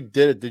 when you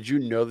did it, did you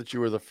know that you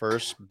were the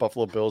first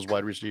Buffalo Bills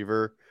wide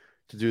receiver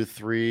to do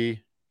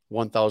 3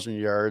 1,000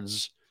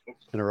 yards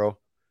in a row?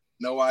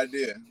 No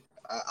idea.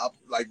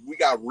 We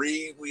got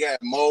Reed, we had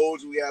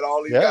Modes, we had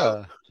all these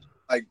guys.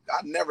 I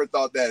never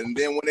thought that. And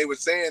then when they were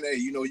saying, hey,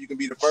 you can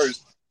be the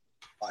first.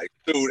 Like,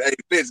 dude, hey,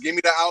 Fitz, give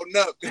me the out and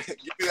up. Give me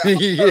the out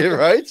and yeah, up.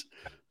 right?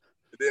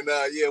 Then,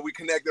 we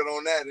connected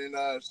on that. And,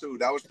 dude,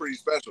 that was pretty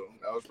special.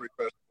 For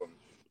me.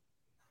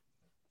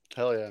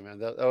 Hell yeah, man.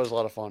 That was a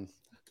lot of fun.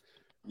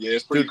 Yeah,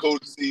 it's pretty cool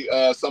to see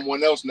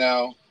someone else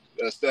now,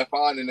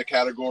 Stefan, in the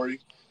category.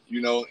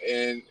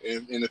 And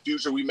in the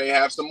future, we may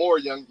have some more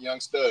young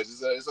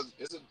studs. It's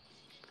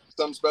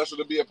something special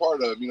to be a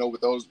part of,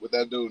 with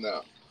that dude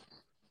now.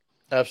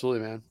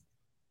 Absolutely, man.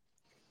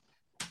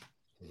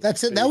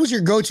 That's it. That was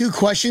your go-to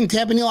question,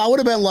 Tapanil. I would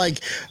have been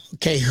like,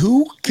 okay,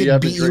 who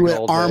could beat you at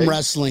arm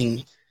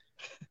wrestling?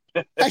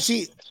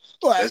 Actually,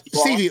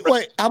 Stevie,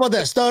 wait, how about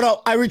this?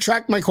 No, I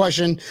retract my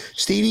question.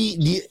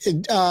 Stevie,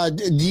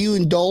 do you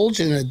indulge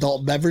in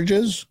adult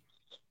beverages?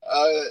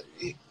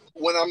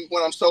 When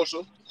I'm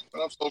social.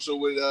 When I'm social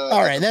with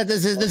all right,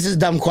 this is a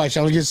dumb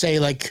question. I was gonna say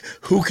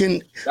who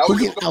can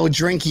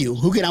outdrink you?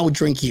 Who can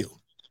outdrink you?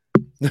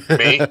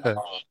 Me?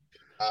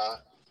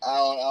 I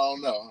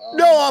don't know.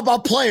 No, a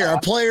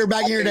player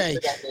back in your day.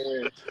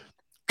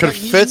 Could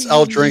Fitz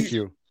outdrink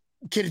you?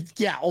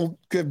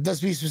 Good.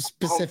 Let's be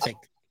specific.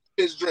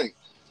 Fitz drink.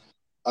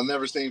 I've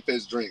never seen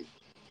Fitz drink.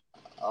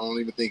 I don't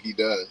even think he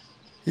does.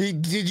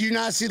 Did you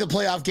not see the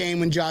playoff game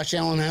when Josh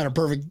Allen had a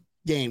perfect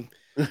game?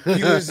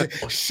 He was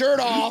shirt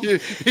off.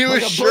 He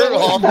was shirt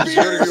off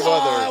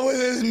with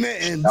his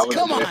mittens.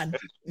 Come on.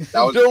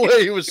 No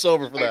way he was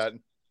sober for that.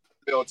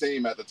 Bill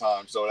team at the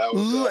time, so that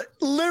was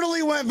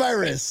literally went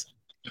virus.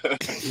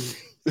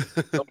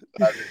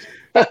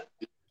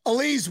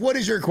 Elise, what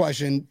is your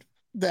question?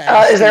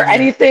 Is there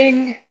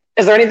anything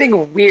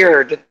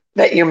weird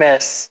that you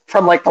miss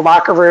from the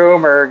locker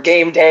room or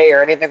game day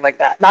or anything like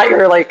that? Not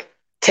your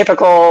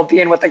typical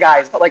being with the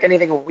guys, but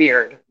anything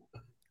weird.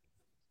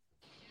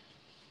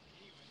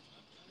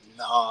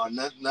 No,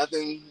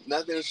 nothing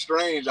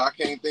strange. I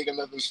can't think of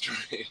nothing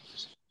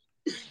strange.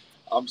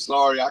 I'm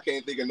sorry, I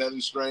can't think of nothing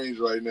strange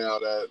right now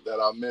that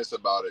I miss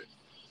about it.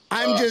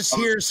 I'm just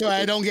here so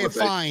I don't get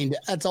fined.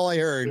 That's all I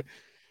heard.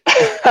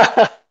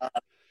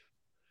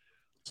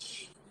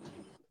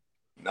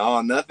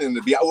 No, nothing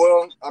to be.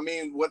 Well, I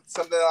mean,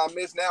 something that I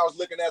miss now is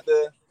looking at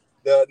the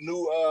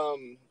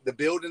new the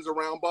buildings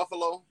around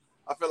Buffalo.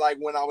 I feel like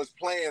when I was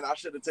playing, I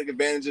should have taken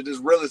advantage of this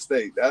real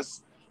estate.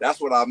 That's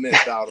what I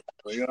missed out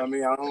on. You know what I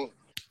mean? I don't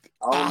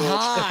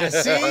know.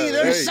 See,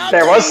 there's something.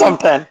 There was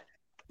something.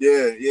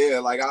 Yeah.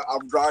 Like I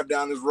drive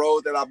down this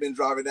road that I've been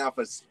driving down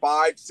for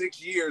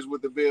 5-6 years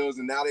with the Bills,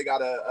 and now they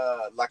got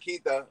a La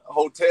Quinta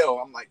hotel.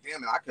 I'm like,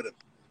 damn it, I could have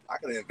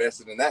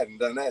invested in that and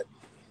done that.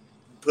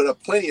 Put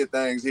up plenty of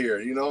things here,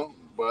 you know.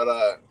 But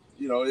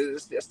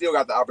it still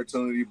got the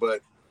opportunity.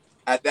 But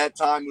at that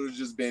time, it was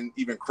just been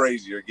even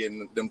crazier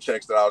getting them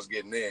checks that I was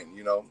getting in,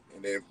 you know,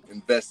 and then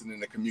investing in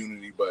the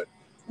community. But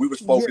we was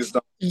focused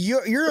on.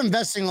 You're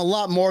investing a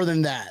lot more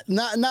than that.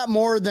 Not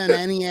more than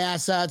any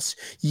assets.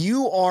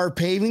 You are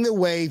paving the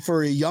way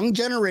for a young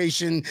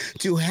generation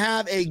to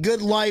have a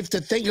good life,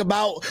 to think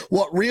about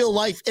what real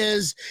life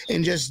is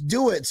and just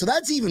do it. So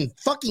that's even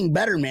fucking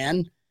better,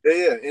 man.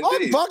 Yeah,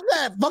 indeed. Fuck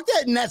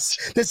that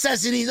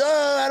necessities.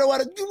 I don't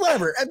want to do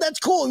whatever. That's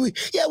cool.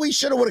 We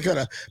shoulda, woulda,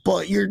 coulda.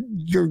 But you're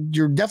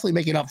definitely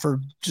making up for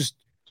just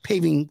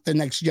paving the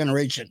next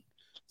generation.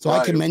 So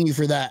right. I commend you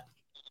for that.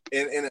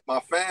 And my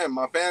fam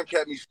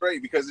kept me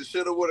straight because it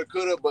shoulda, woulda,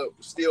 coulda, but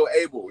still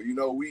able. You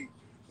know, we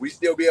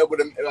still be able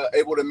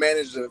to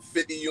manage the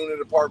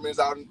 50-unit apartments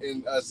out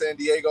in San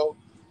Diego.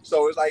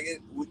 So it's like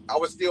I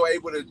was still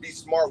able to be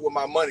smart with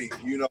my money.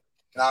 You know,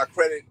 and I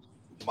credit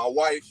my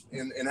wife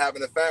and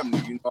having a family.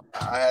 You know,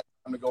 I had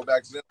time to go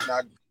back to them and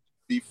I'd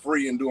be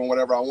free and doing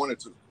whatever I wanted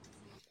to.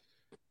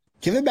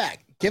 Give it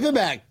back.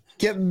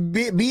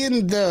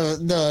 Being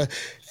the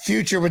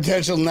future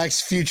potential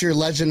next future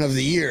legend of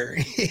the year.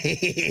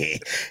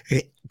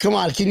 Come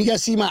on, can you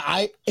guys see my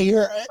eye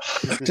here?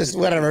 Just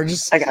whatever.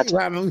 Just I got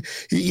you.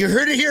 You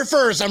heard it here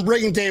first. I'm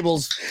breaking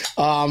tables.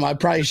 I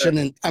probably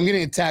shouldn't. I'm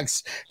getting a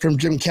text from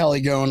Jim Kelly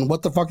going,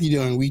 "What the fuck are you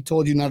doing? We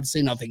told you not to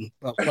say nothing."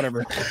 But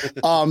whatever.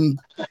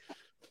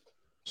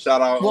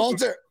 Shout out,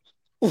 Walter.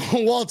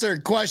 Walter,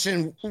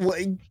 question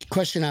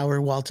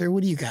hour. Walter,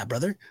 what do you got,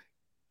 brother?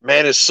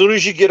 Man, as soon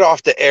as you get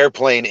off the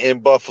airplane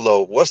in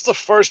Buffalo, what's the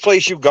first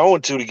place you're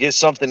going to get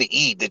something to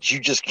eat that you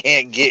just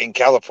can't get in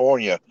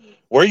California?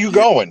 Where are you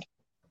going?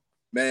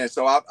 Man,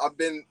 so I've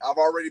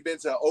already been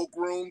to Oak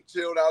Room,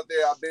 chilled out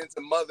there. I've been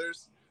to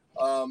Mother's.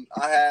 I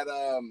had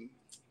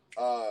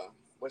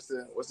what's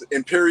the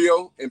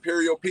Imperial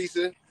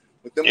Pizza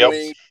with them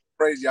wings.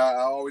 Crazy. I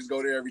always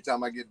go there every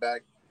time I get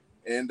back.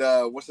 And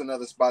what's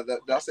another spot? Did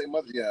I say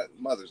Mother's? Yeah,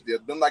 Mother's. Yeah,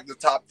 them like the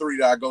top 3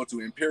 that I go to: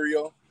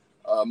 Imperial,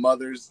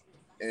 Mother's.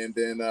 And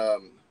then,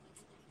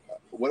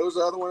 what was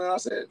the other one that I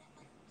said?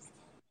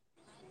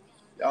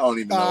 I don't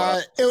even know.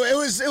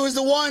 It was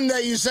the one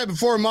that you said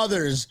before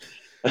Mother's.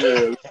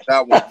 Yeah,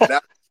 that one.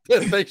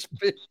 Thanks,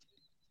 bitch.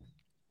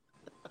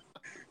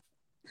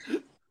 Hey,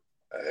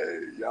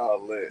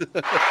 y'all lit.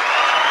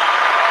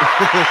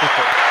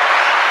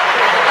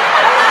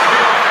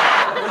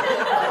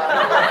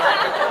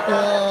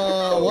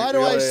 Why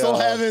do I still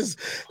have his?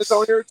 It's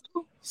on here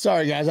too.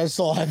 Sorry, guys. I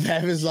still have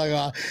his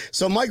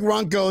so Mike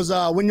Runt goes,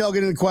 when y'all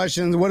get into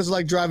questions, what is it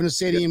like driving to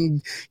stadium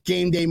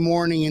game day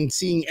morning and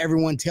seeing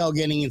everyone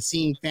tailgating and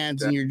seeing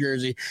fans in your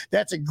jersey?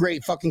 That's a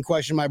great fucking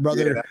question, my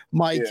brother,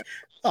 Mike.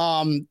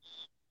 Yeah.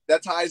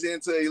 That ties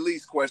into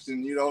Elite's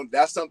question. You know,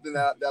 that's something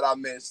that I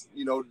miss,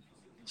 you know,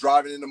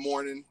 driving in the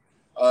morning,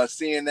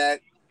 seeing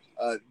that,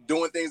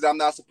 doing things I'm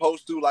not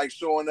supposed to, like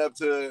showing up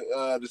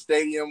to the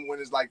stadium when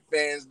it's like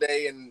fans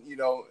day, and you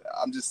know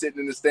I'm just sitting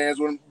in the stands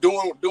when I'm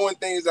doing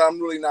things that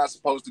I'm really not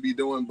supposed to be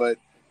doing, but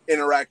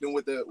interacting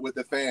with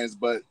the fans.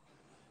 But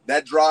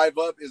that drive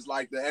up is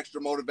like the extra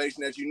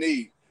motivation that you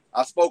need.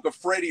 I spoke of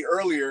Freddie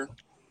earlier,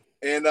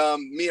 and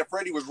me and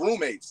Freddie was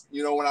roommates.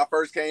 You know, when I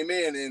first came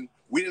in, and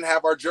we didn't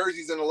have our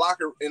jerseys in a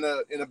locker in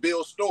a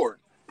Bill store,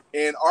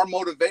 and our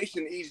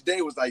motivation each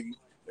day was like,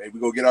 hey,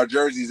 we go get our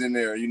jerseys in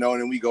there, you know,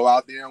 and then we go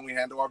out there and we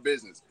handle our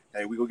business.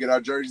 Hey, we go get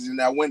our jerseys in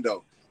that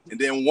window. And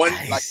then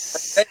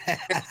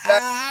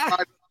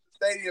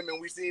stadium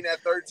and we seen that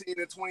 13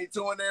 and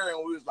 22 in there,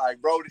 and we was like,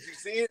 bro, did you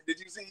see it? Did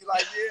you see it?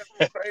 Like,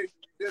 yeah, crazy,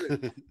 you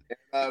did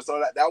it.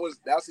 So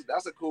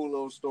that's a cool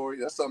little story.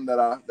 That's something that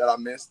I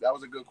missed. That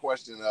was a good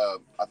question.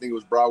 I think it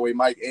was Broadway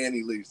Mike and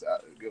Elise.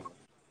 Good one.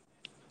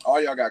 All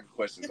y'all got good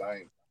questions. I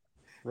ain't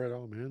right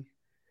on, man.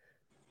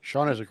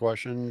 Sean has a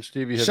question.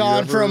 Stevie,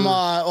 Sean from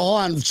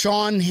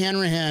Sean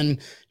Hanrahan,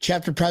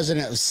 chapter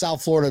president of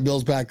South Florida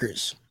Bills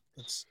Backers.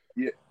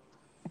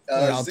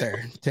 Out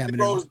there.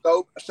 Zero's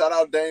dope. Shout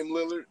out Dame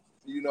Lillard.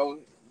 You know,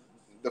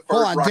 the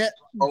first.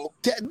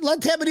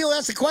 Let Tabanilo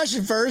ask the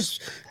question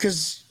first,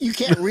 because you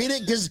can't read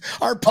it. Because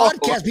our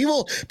podcast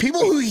people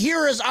who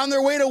hear us on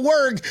their way to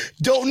work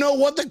don't know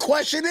what the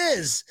question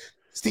is.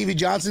 Stevie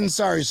Johnson,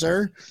 sorry,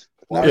 sir.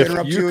 Now I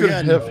interrupt you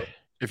again.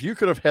 If you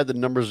could have had the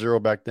number 0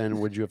 back then,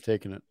 would you have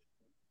taken it?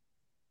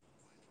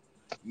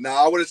 No,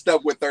 I would have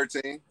stuck with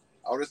 13.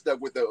 I would have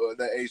stuck with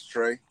the ace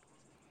tray.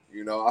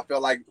 You know, I feel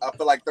like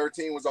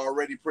 13 was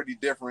already pretty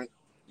different.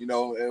 You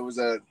know, it was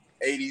a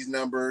 80s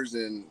numbers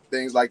and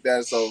things like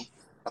that. So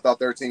I thought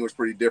 13 was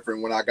pretty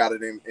different when I got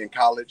it in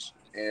college,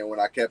 and when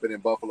I kept it in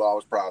Buffalo, I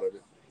was proud of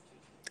it.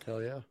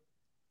 Hell yeah.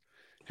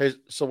 Hey,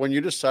 so when you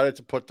decided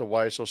to put the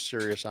Why So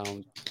Serious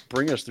on,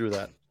 bring us through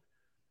that.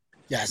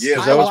 Yes,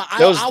 Yeah, That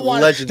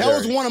was legendary. That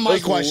was one of my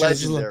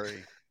questions.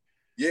 Legendary.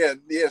 Yeah.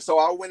 So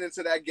I went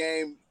into that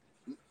game.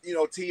 You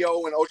know,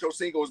 T.O. and Ocho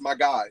Cinco was my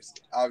guys.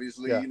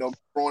 Obviously, Yeah. you know,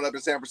 growing up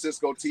in San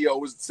Francisco, T.O.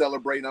 was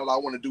celebrating. I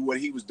want to do what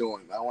he was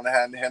doing. I want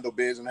to handle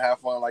biz and have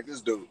fun like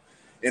this dude.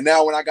 And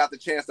now when I got the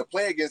chance to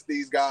play against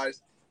these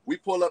guys, we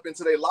pull up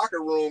into their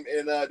locker room,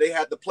 and they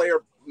had the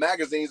player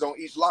magazines on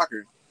each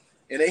locker.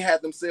 And they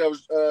had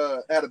themselves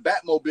had a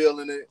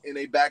Batmobile in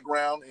a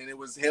background, and it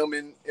was him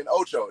and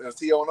Ocho. It was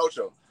T.O. and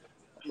Ocho.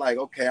 I'm like,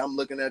 okay, I'm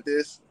looking at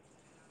this.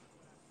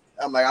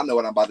 I'm like, I know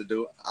what I'm about to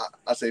do.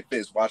 I say,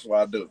 Fitz, watch what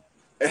I do.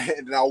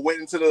 And then I went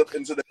into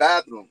the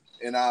bathroom,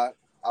 and I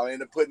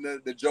ended up putting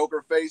the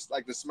Joker face,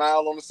 like the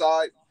smile on the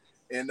side.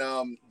 And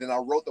then I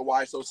wrote the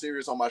Why So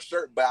Serious on my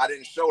shirt, but I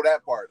didn't show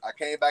that part. I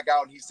came back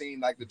out, and he seen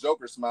like the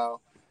Joker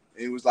smile.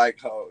 And he was like,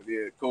 oh,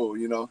 yeah, cool,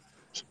 you know.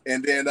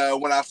 And then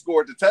when I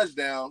scored the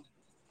touchdown,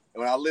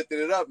 and when I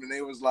lifted it up, and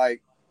they was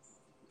like,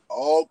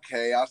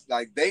 okay. I was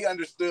like, they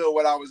understood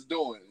what I was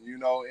doing, you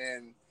know.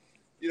 And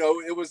you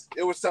know, it was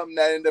something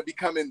that ended up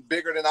becoming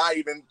bigger than I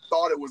even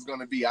thought it was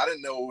going to be. I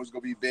didn't know it was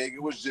going to be big.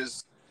 It was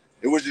just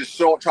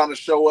trying to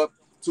show up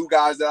two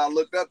guys that I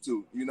looked up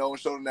to, you know, and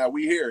show them that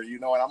we here, you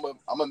know, and I'm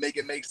gonna make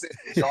it make sense.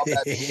 Y'all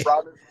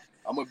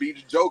I'm gonna be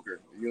the Joker.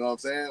 You know what I'm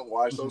saying?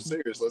 Why so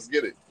serious? Let's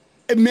get it.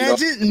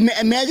 Imagine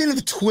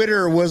if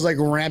Twitter was like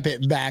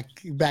rampant back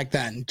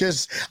then.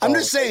 I'm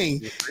just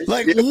saying,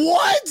 like,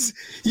 what?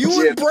 You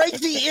would break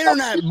the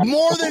internet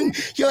more than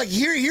you're like,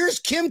 here's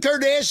Kim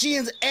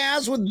Kardashian's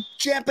ass with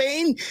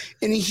champagne,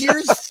 and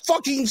here's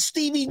fucking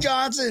Stevie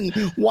Johnson.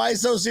 Why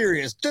so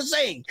serious? Just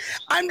saying.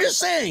 I'm just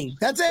saying.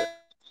 That's it.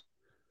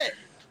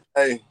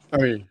 Hey, I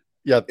mean,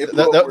 yeah,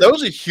 that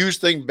was a huge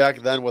thing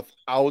back then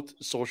without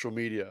social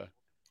media.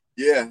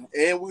 Yeah,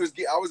 and I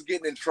was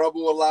getting in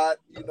trouble a lot.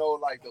 You know,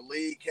 like the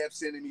league kept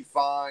sending me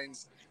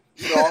fines.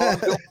 You know, all I'm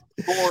doing,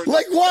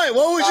 like what?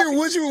 What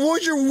was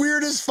your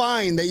weirdest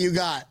fine that you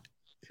got?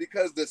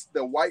 Because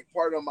the white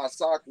part of my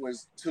sock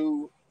was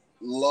too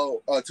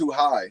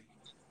high.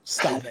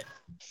 Stop it.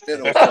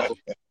 So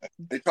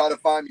they tried to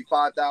fine me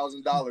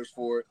 $5,000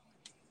 for it.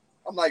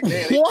 I'm like,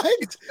 man,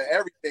 what?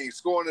 Everything,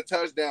 scoring a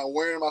touchdown,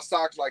 wearing my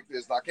socks like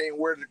this. I can't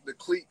wear the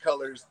cleat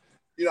colors.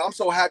 You know, I'm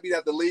so happy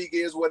that the league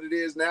is what it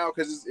is now,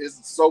 because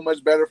it's so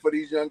much better for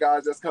these young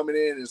guys that's coming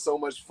in. It's so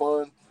much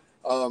fun.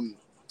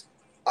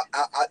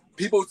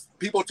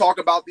 People talk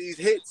about these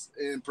hits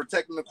and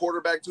protecting the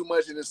quarterback too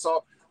much, and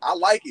I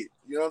like it.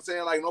 You know what I'm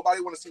saying? Like,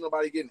 nobody want to see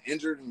nobody getting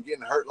injured and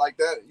getting hurt like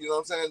that. You know what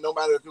I'm saying? No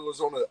matter if it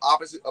was on the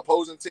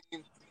opposing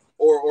team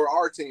or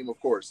our team, of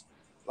course.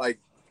 Like,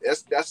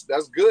 that's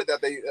good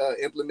that they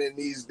implement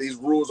these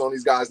rules on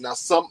these guys. Now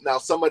some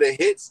of the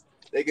hits,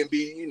 they can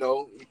be, you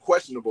know,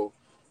 questionable.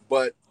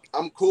 But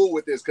I'm cool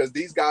with this because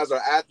these guys are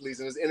athletes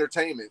and it's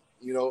entertainment,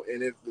 you know.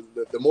 And if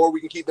the more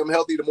we can keep them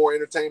healthy, the more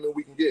entertainment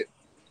we can get.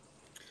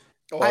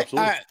 Oh,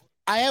 absolutely.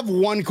 I have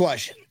one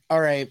question. All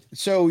right,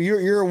 so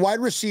you're a wide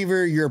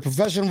receiver, you're a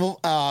professional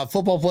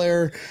football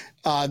player,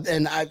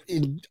 and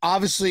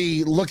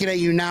obviously looking at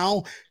you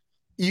now,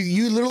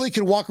 you literally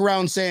could walk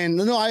around saying,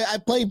 "No, I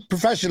play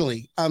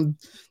professionally. I'm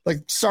like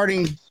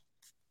starting."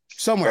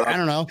 Somewhere, I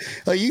don't know.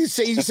 Like you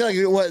say like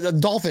what the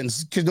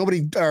Dolphins, because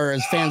nobody are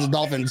as fans of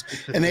Dolphins,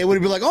 and they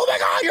would be like, "Oh my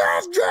God,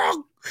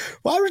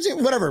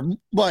 you're whatever."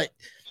 But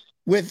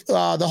with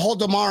the whole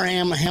Damar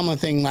Hamlin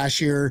thing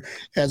last year,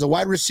 as a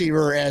wide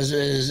receiver,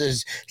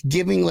 as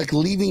giving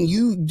leaving,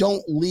 you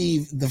don't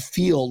leave the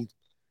field.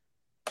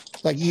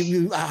 Like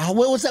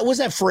what's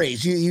that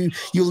phrase? You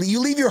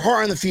leave your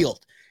heart on the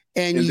field.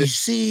 And you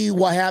see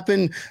what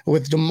happened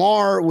with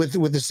Damar with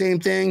the same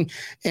thing,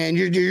 and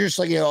you're just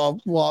like,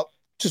 well.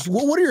 Just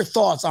what are your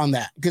thoughts on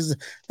that? Because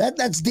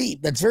that's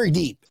deep. That's very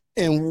deep.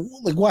 And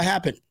like, what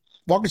happened?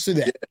 Walk us through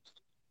that.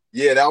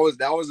 Yeah, that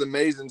was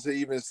amazing to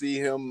even see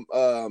him,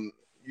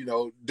 you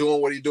know,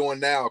 doing what he's doing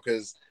now.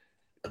 Because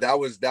that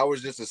was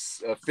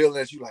just a feeling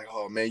that you like,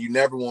 oh man, you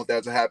never want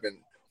that to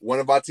happen. One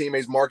of our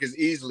teammates, Marcus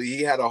Easley,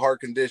 he had a heart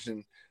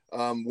condition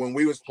when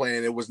we was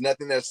playing. It was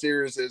nothing as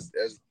serious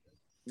as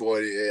well,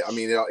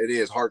 it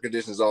is. Heart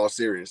conditions all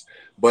serious.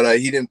 But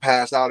he didn't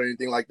pass out or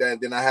anything like that.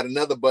 And then I had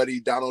another buddy,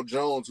 Donald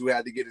Jones, who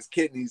had to get his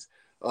kidneys.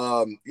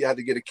 He had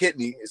to get a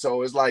kidney.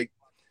 So it's like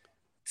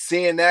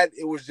seeing that,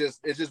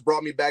 it just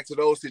brought me back to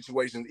those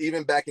situations.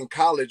 Even back in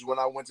college when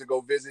I went to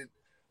go visit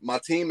my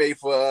teammate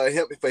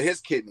for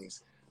his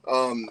kidneys.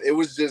 It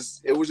was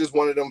just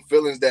one of them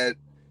feelings that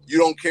you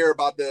don't care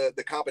about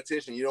the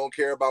competition. You don't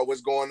care about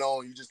what's going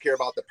on. You just care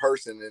about the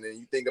person. And then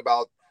you think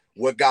about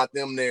what got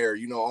them there,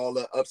 you know, all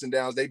the ups and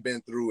downs they've been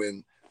through,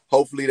 and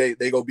hopefully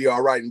they go be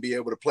all right and be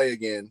able to play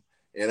again.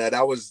 And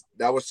that was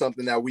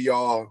something that we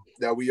all,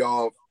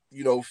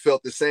 you know,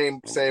 felt the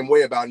same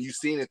way about, and you've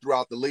seen it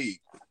throughout the league.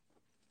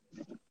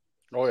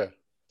 Oh yeah,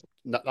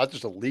 not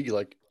just a league,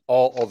 like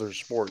all other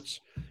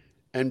sports.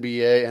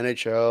 NBA,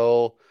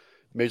 NHL,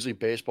 Major League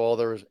Baseball.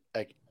 There was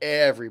like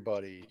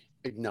everybody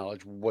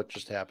acknowledged what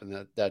just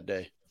happened that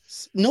day.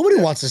 Nobody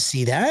wants to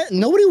see that.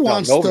 Nobody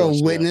wants nobody to wants to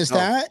see witness that.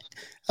 No. that.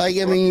 Like,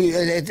 I mean,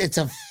 it's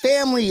a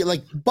family,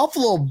 like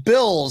Buffalo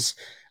Bills.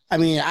 I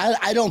mean,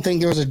 I don't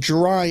think there was a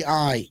dry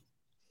eye.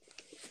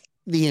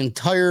 The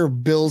entire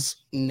Bills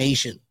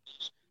nation.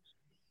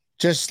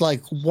 Just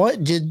like, what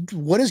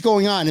is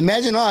going on?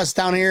 Imagine us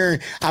down here.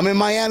 I'm in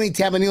Miami,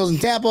 Tampa Neals in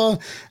Tampa,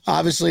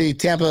 obviously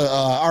Tampa,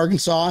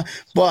 Arkansas,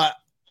 but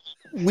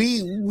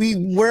we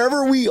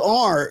wherever we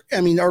are.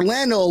 I mean,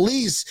 Orlando,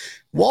 Elise,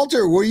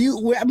 Walter, were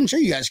you? I'm sure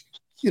you guys,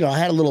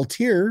 had a little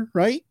tear,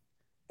 right?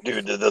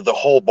 Dude, the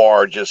whole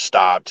bar just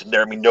stopped.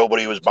 There, I mean,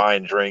 nobody was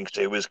buying drinks.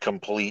 It was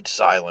complete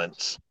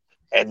silence,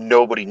 and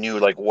nobody knew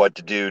like what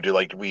to do.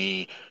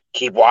 We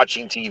keep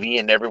watching TV,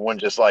 and everyone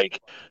just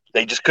like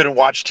they just couldn't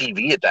watch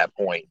TV at that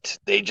point.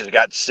 They just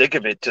got sick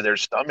of it to their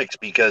stomachs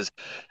because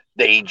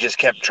they just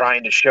kept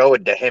trying to show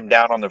it to him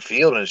down on the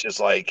field, and it's just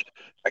like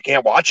I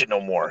can't watch it no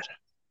more.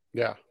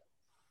 Yeah.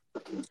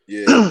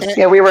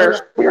 Yeah, we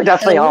were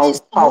definitely all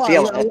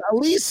feeling it.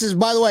 Elise is,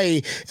 by the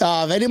way,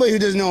 anybody who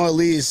doesn't know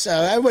Elise,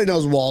 everybody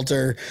knows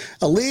Walter.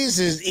 Elise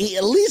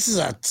is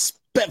a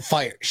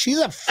spitfire. She's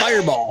a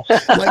fireball.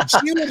 Like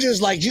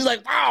she's like,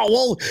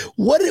 wow.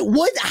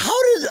 Well,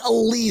 how did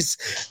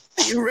Elise?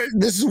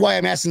 This is why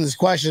I'm asking this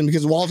question,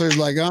 because Walter's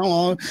like, oh,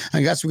 well,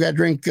 I guess we got to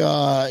drink,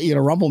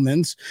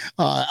 Rumplemans.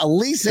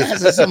 Elise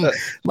has some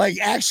like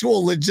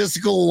actual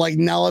logistical like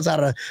knowledge how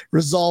to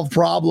resolve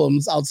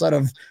problems outside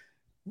of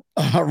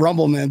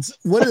Rumplemans.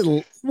 What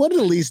did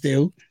Elise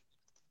do?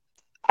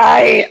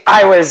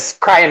 I was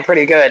crying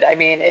pretty good. I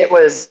mean, it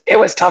was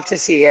tough to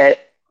see it.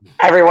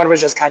 Everyone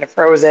was just kind of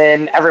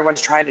frozen.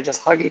 Everyone's trying to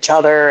just hug each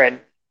other and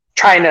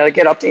trying to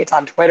get updates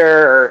on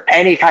Twitter or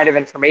any kind of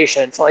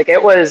information. So like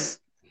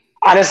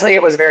honestly,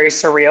 it was very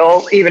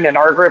surreal, even in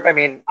our group. I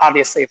mean,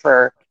 obviously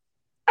for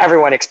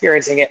everyone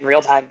experiencing it in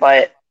real time,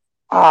 but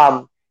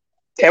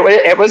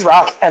it was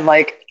rough. And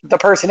like the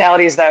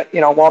personalities that,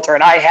 Walter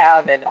and I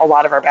have and a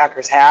lot of our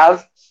backers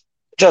have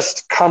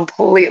just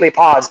completely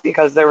paused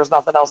because there was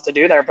nothing else to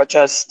do there, but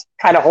just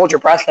kind of hold your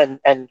breath and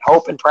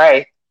hope and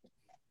pray.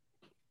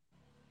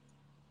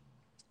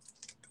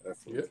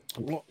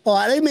 Well,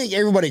 I didn't make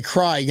everybody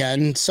cry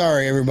again.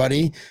 Sorry,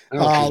 everybody.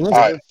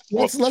 I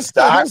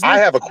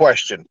have a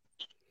question.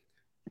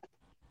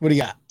 What do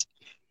you got?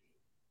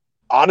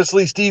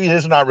 Honestly, Stevie,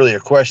 this is not really a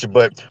question,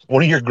 but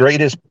one of your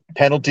greatest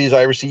penalties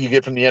I ever see you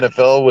get from the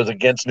NFL was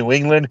against New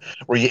England,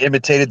 where you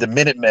imitated the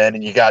Minutemen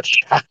and you got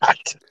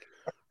shot.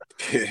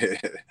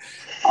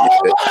 Oh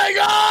my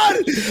God!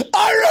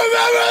 I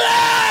remember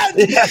that!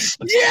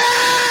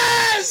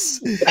 Yes!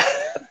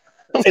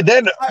 And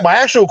then my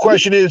actual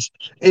question is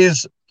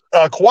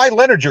Kawhi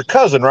Leonard your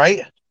cousin,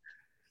 right?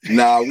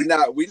 Nah, we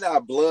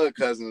not blood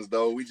cousins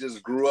though. We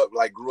just grew up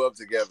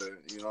together.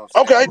 You know what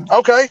I'm saying?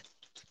 Okay.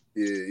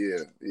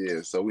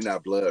 Yeah. So we're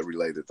not blood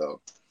related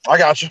though. I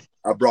got you.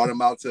 I brought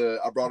him out to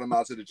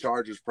the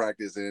Chargers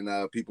practice,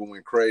 and people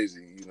went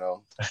crazy, And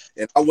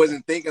I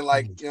wasn't thinking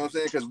like, you know what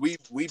I'm saying, because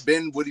we've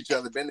been with each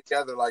other, been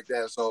together like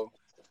that. So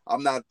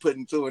I'm not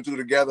putting two and two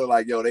together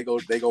like, yo, they go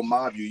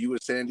mob you. You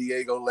a San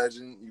Diego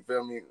legend, you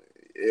feel me?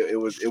 It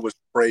was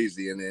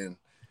crazy, and then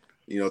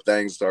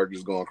things started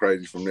just going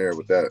crazy from there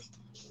with that.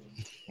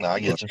 No, I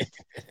get you.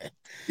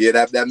 Yeah,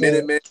 that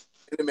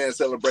Minuteman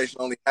celebration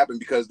only happened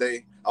because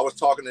I was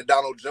talking to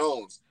Donald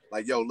Jones.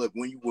 Like, yo, look,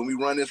 when we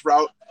run this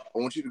route, I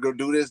want you to go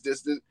do this,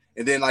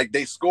 and then like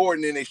they scored,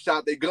 and then they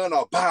shot their gun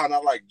off, pow, and I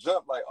like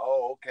jumped, like,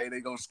 oh, okay,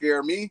 they gonna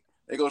scare me,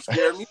 and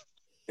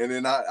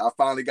then I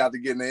finally got to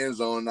get in the end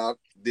zone, and I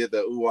did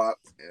the ooh-wop,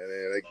 and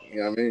then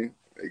you know what I mean,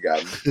 they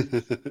got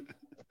me.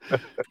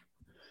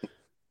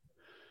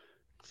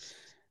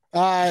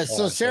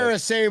 So Sarah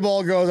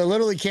Sable goes, I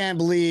literally can't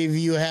believe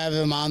you have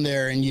him on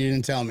there and you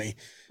didn't tell me.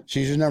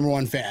 She's your number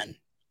one fan,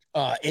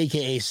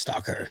 aka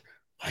stalker.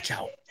 Watch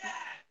out.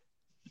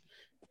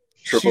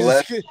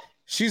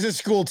 She's a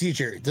school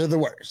teacher. They're the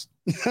worst.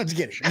 I'm just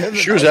kidding.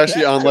 She was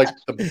actually on like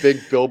the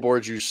big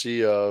billboards you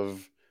see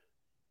of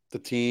the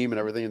team and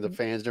everything, and the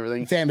fans and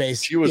everything. Fan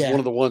base. She was one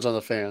of the ones on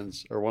the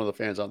fans, or one of the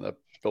fans on the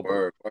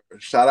billboard.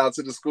 Shout out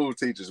to the school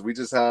teachers. We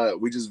just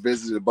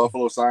visited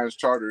Buffalo Science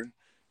Charter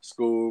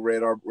School,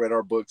 read our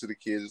book to the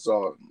kids.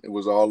 It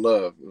was all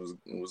love.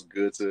 It was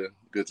good to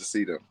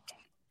see them.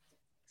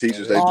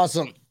 Teachers, they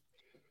awesome.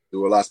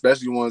 Do a lot,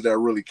 especially ones that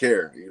really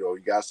care. You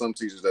got some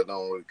teachers that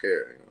don't really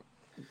care.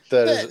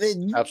 That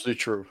is absolutely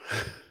true.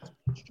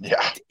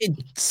 Yeah.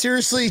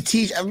 Seriously,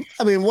 teach.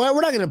 I mean,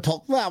 we're not going to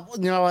pull. Well,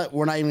 you know what?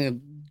 We're not even going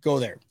to go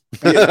there.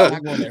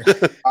 Not going there.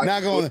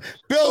 Not going there.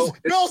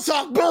 Bills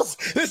talk. Bills.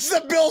 This is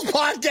a Bills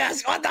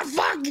podcast. What the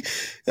fuck?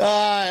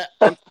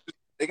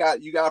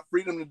 You got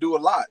freedom to do a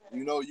lot.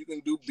 You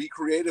can be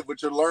creative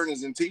with your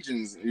learnings and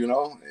teachings.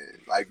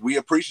 Like we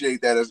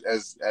appreciate that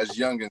as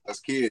youngins, as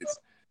kids,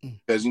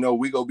 because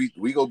we go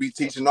be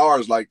teaching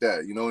ours like that.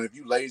 And if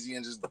you lazy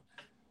and just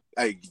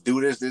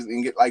do this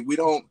and get like we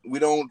don't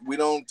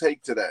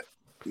take to that.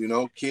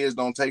 Kids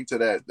don't take to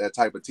that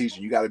type of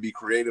teaching. You got to be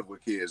creative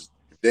with kids.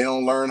 they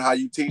don't learn how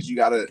you teach, you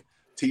gotta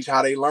teach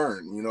how they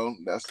learn. You know,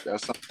 that's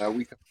something that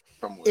we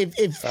come with.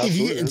 If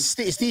you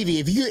Stevie,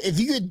 if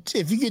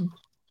you could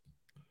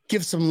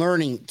give some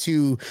learning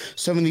to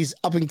some of these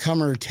up and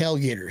comer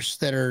tailgaters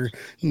that are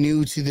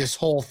new to this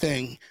whole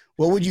thing,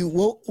 what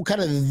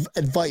kind of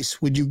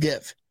advice would you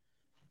give?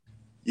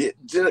 Yeah,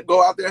 just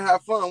go out there and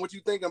have fun. What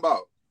you thinking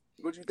about?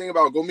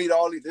 Go meet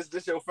all these.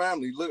 This your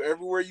family. Look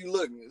everywhere you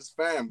look. It's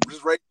family.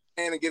 Just raise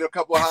your hand and get a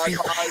couple of high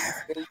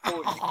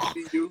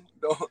fives. You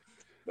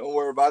don't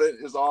worry about it.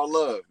 It's all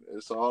love.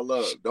 It's all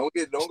love. Don't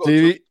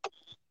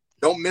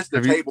miss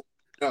the table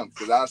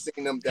because I've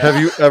seen them. Have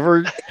you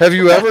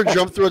ever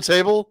jumped through a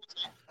table?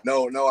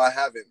 No, I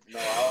haven't. No,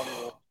 I don't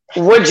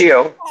know. Would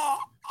you?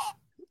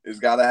 It's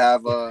gotta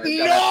have why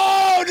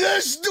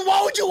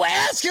would you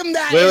ask him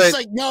that? Wait. It's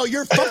like, no,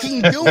 you're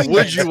fucking doing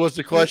Would it. you was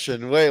the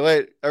question.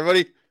 Wait,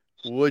 everybody.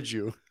 Would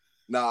you?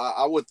 Nah,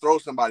 I would throw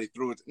somebody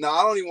through it. No,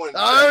 I don't even want to.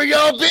 There we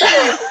go, B.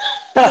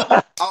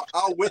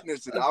 I'll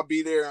witness it. I'll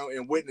be there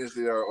and witness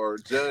it or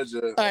judge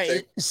it. All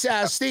right,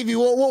 Stevie,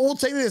 we'll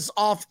take this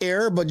off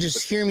air, but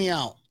just hear me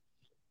out.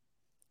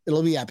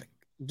 It'll be epic.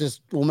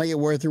 We'll make it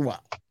worth your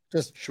while.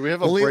 Should we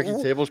have a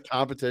breaking tables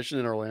competition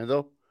in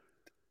Orlando?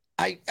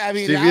 I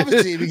mean, Stevie,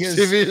 obviously, because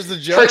Stevie is the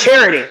judge.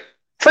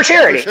 For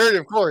charity,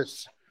 of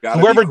course.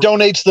 Whoever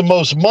donates the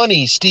most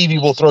money, Stevie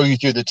will throw you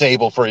through the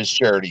table for his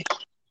charity.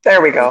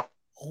 There we go.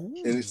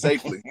 And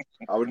safely.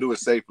 I would do it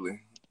safely.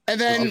 And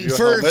then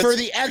for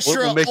the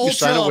extra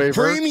ultra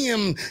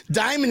premium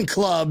Diamond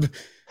Club,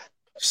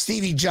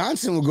 Stevie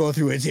Johnson will go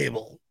through a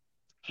table.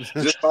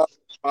 Just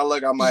my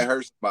luck, I might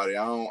hurt somebody.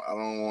 I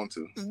don't want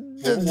to.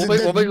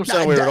 We'll make him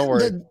sign a waiver. Don't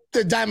worry.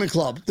 The Diamond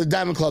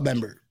Club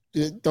member.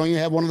 Don't you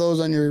have one of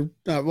those on your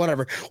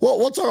whatever? Well,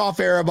 we'll talk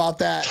off air about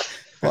that,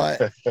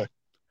 but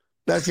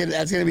that's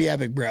gonna be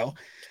epic, bro.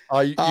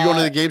 You going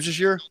to the games this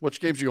year?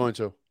 Which games are you going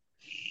to?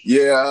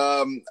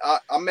 Yeah,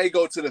 I may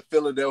go to the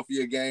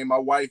Philadelphia game. My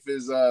wife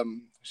is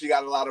she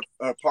got a lot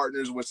of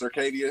partners with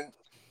Circadia,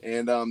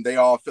 and they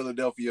all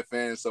Philadelphia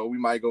fans, so we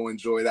might go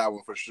enjoy that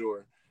one for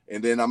sure.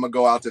 And then I'm gonna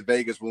go out to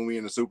Vegas when we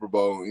in the Super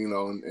Bowl,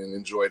 and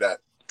enjoy that.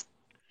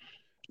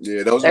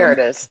 Yeah, it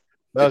is.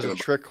 That was a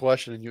trick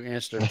question, and you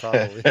answered it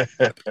probably.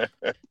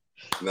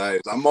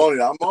 Nice. I'm on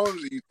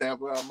it. You,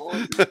 Tampa. I'm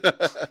on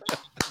it.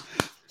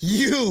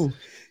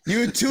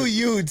 You two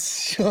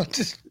Utes.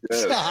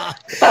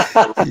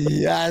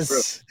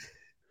 Yes.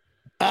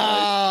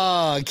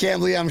 I can't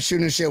believe I'm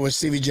shooting shit with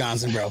Stevie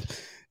Johnson, bro.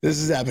 This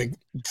is epic.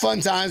 Fun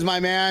times, my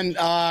man.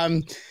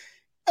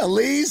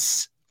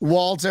 Elise,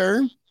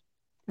 Walter.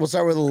 We'll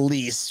start with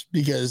Elise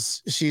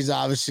because she's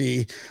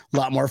obviously a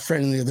lot more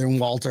friendly than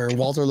Walter.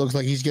 Walter looks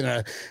like he's going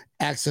to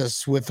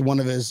access with one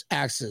of his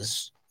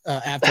axes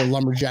after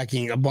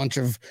lumberjacking a bunch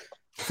of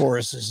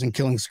forests and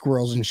killing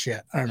squirrels and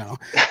shit. I don't know.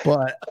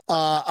 But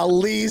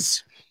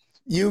Elise,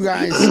 you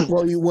guys,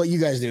 what you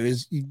guys do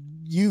is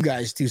you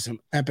guys do some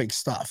epic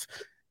stuff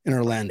in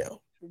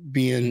Orlando,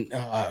 being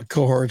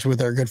cohorts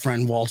with our good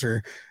friend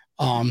Walter.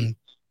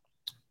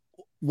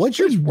 What's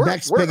your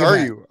next big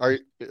event? Are you?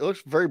 It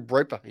looks very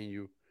bright behind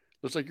you.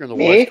 Looks like you're in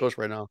the West Coast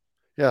right now.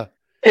 Yeah.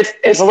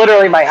 It's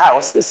literally my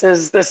house. This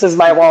is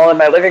my wall in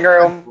my living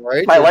room.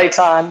 Right. My lights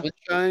on.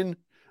 Lights on.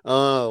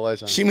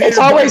 It's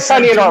always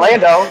sunny in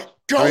Orlando.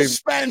 Go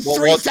spend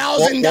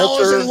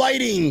 $3,000 in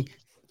lighting.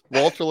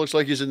 Walter looks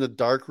like he's in the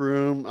dark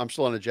room. I'm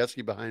still on a jet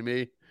ski behind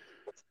me.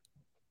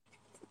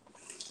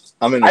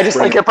 I just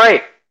like it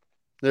bright.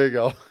 There you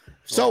go.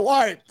 So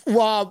all right.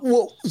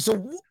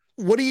 So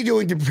what are you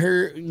doing to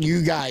prepare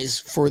you guys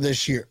for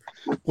this year?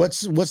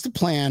 What's the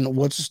plan?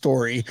 What's the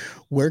story?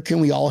 Where can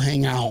we all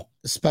hang out,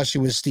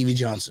 especially with Stevie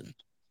Johnson?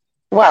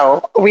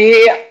 Well,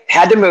 we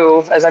had to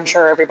move, as I'm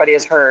sure everybody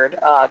has heard,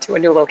 to a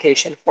new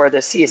location for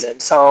this season.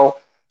 So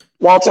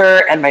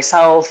Walter and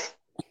myself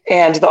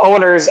and the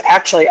owners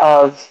actually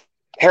of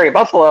Harry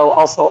Buffalo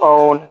also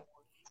own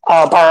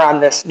a bar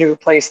on this new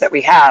place that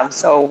we have.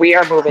 So we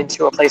are moving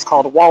to a place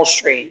called Wall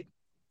Street,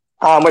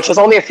 which is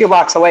only a few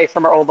blocks away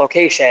from our old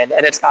location.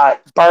 And it's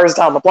got bars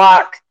down the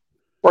block.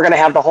 We're going to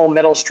have the whole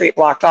middle street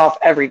blocked off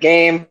every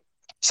game.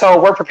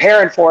 So we're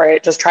preparing for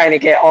it, just trying to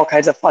get all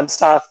kinds of fun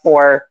stuff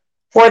for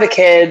the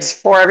kids,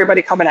 for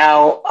everybody coming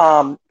out,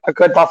 a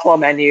good Buffalo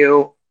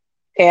menu,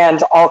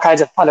 and all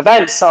kinds of fun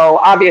events. So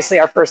obviously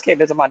our first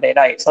game is a Monday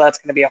night. So that's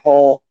going to be a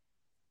whole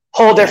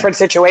different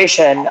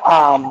situation.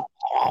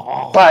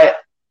 But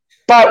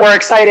we're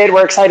excited.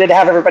 We're excited to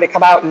have everybody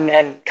come out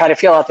and kind of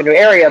feel out the new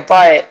area.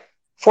 But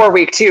for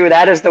week 2,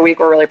 that is the week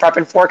we're really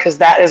prepping for, because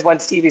that is when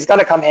Stevie's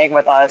going to come hang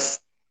with us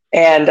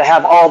and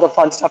have all the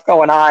fun stuff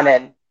going on.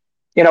 And,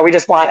 we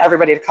just want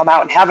everybody to come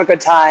out and have a good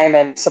time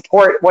and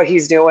support what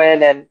he's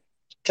doing and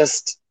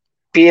just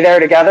be there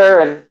together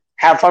and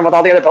have fun with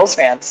all the other Bills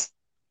fans.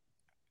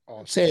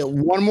 Say it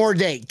one more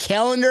date.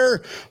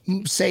 Calendar,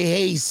 say,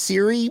 hey,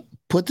 Siri,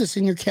 put this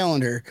in your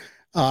calendar.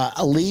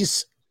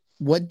 Elise,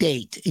 what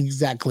date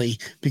exactly?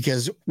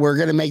 Because we're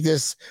going to make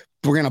this,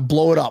 we're going to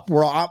blow it up.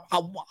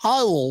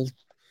 I'll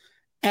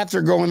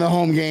after going to the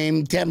home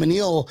game, Tampa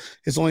Neal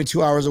is only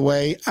 2 hours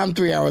away. I'm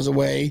 3 hours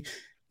away.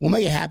 We'll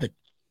make it happen.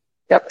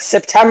 Yep,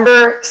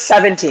 September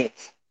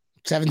 17th.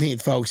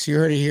 17th, folks. You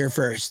heard it here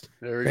first.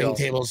 There we Breaking go.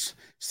 Tables.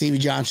 Stevie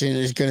Johnson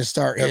is going to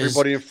start.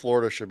 Everybody in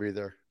Florida should be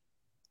there.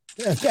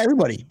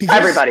 Everybody.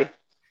 Everybody.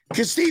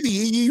 Because Stevie,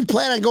 you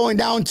plan on going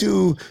down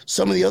to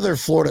some of the other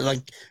Florida, like,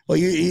 well,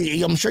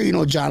 I'm sure you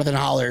know Jonathan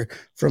Holler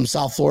from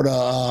South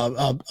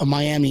Florida,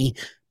 Miami.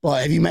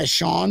 But have you met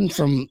Sean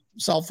from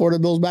South Florida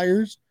Bills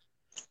Baggers?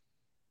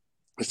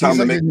 It's time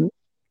to make.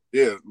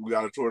 Yeah, we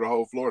got to tour the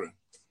whole Florida.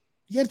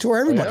 You got to tour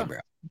everybody, bro.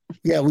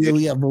 Yeah,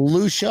 we have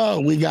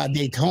Volusia, we got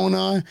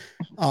Daytona.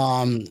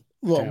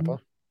 Tampa.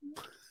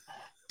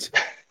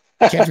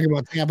 I can't forget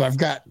about Tampa. I've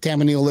got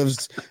Tampa Neal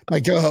lives, my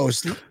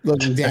co-host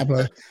lives in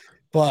Tampa.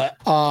 But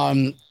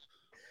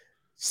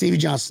Stevie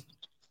Johnson.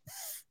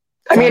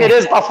 I mean, it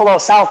is Buffalo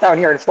South down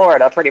here in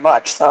Florida, pretty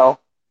much. So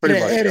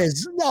it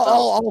is.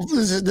 No,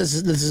 this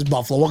is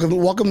Buffalo.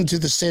 Welcome to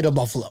the state of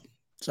Buffalo.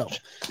 So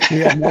we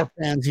have more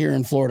fans here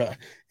in Florida,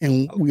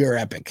 and we are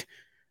epic.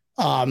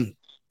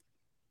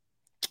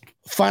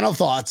 Final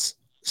thoughts,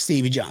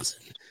 Stevie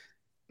Johnson.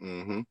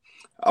 Mm-hmm.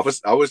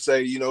 I would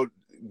say,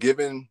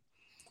 given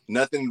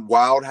nothing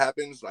wild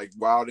happens, like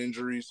wild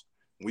injuries,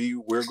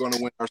 we're going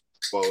to win our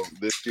Super Bowl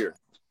this year,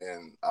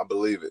 and I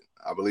believe it.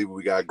 I believe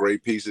we got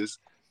great pieces.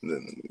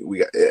 We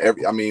got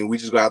we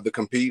just gonna have to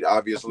compete,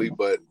 obviously.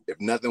 But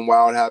if nothing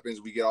wild happens,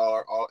 we get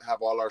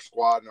have all our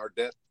squad and our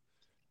depth.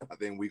 I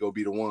think we go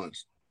be the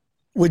ones.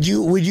 Would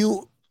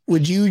you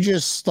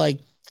just like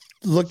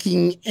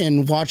looking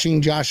and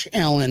watching Josh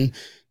Allen?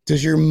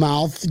 Does your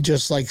mouth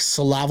just like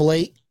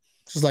salivate?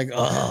 Just like,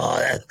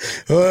 I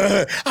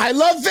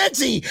love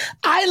Fitzy.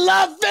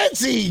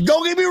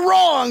 Don't get me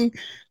wrong,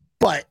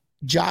 but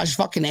Josh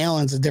fucking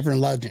Allen's a different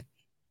legend.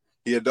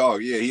 He a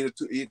dog. Yeah, he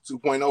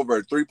 2.0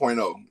 versus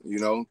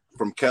 3.0.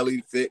 From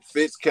Kelly,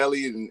 Fitz,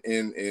 Kelly,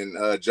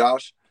 and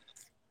Josh.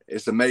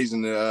 It's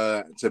amazing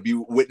to be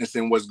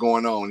witnessing what's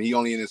going on. He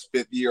only in his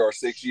 5th year or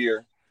 6th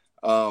year.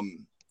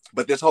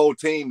 But this whole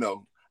team,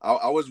 though,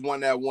 I was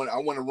one that I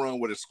want to run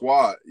with a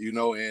squad,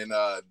 and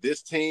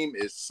this team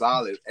is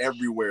solid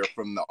everywhere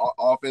from the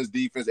offense,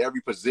 defense,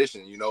 every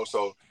position,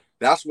 So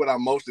that's what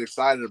I'm most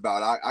excited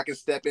about. I can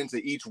step into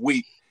each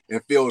week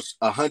and feel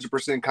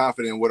 100%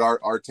 confident with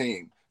our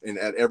team and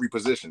at every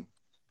position.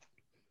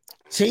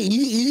 See,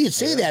 you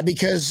say that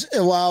because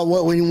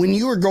when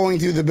you were going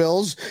through the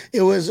Bills,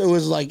 it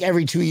was like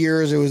every 2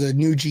 years it was a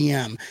new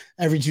GM.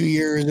 Every 2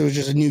 years it was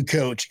just a new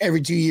coach.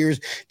 Every 2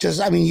 years,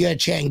 you had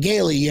Chan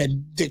Gailey, you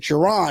had Dick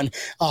Duran,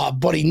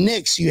 Buddy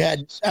Nix. You had,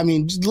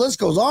 the list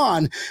goes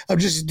on of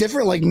just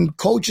different like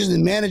coaches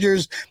and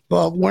managers.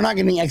 But we're not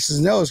getting X's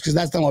and O's because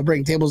that's not what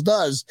Breaking Tables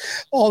does.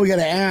 All we got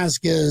to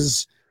ask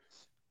is,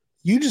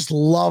 you just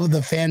love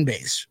the fan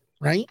base,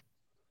 right?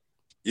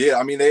 Yeah,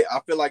 I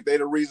feel like they're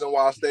the reason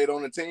why I stayed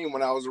on the team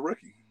when I was a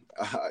rookie.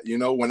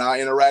 When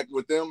I interact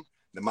with them,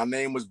 then my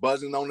name was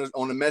buzzing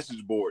on the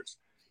message boards.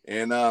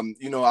 And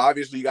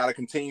obviously you got to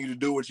continue to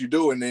do what you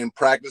do. And then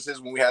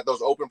practices, when we had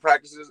those open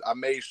practices, I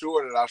made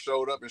sure that I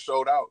showed up and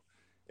showed out,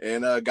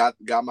 and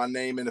got my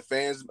name in the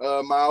fans'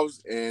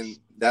 mouths. And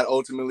that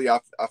ultimately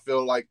I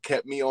feel like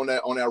kept me on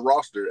that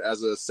roster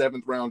as a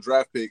 7th round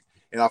draft pick.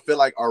 And I feel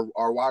like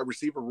our wide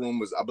receiver room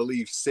was, I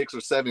believe, 6 or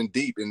 7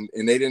 deep, and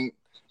they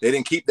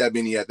didn't keep that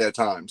many at that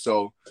time.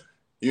 So,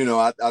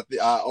 I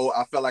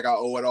felt like I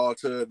owe it all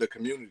to the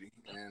community,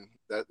 and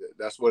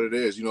that's what it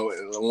is.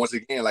 Once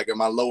again, like at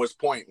my lowest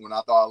point when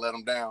I thought I let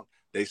them down,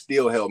 they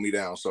still held me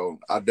down. So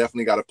I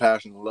definitely got a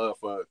passion and love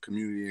for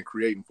community and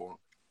creating for them.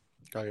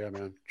 Oh yeah,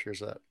 man! Cheers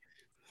to that.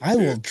 I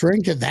will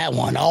drink to that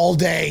one all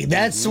day.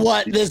 That's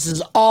what this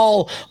is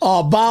all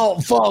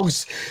about,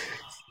 folks.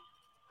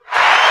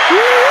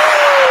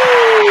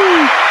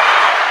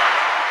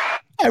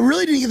 I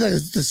really didn't get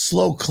the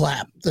slow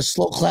clap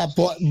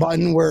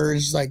button where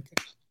it's like.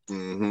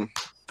 Mm-hmm.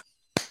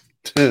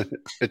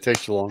 It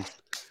takes too long.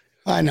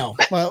 I know.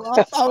 Well,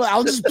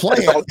 I'll just play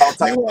it.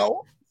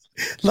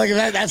 Like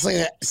that's like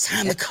it's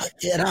time to cut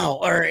it out.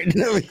 All right,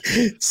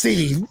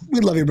 Stevie, we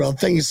love you, bro.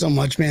 Thank you so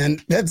much, man.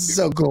 That's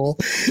so cool.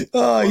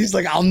 He's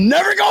like, I'll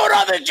never go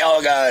on the show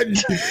again.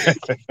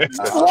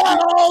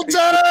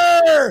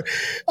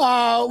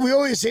 Walter. We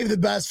always save the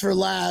best for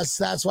last.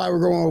 That's why we're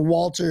going with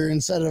Walter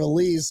instead of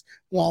Elise.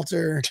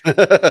 Walter,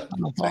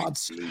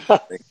 thoughts?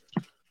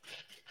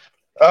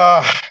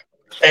 I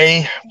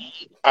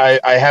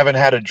haven't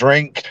had a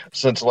drink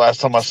since the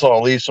last time I saw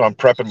Elise, so I'm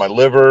prepping my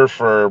liver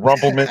for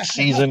Rumplemint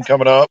season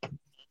coming up.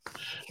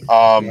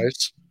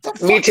 Nice.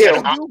 Me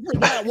too.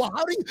 Well,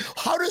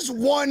 how does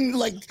one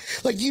like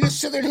you just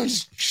sit there and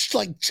just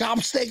like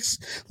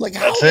chopsticks? Like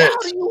how do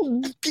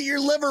you get your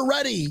liver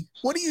ready?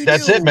 What do you do?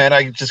 That's it, man.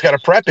 I just got to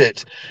prep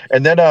it.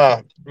 And then,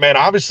 man,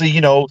 obviously,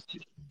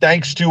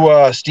 thanks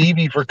to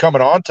Stevie for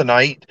coming on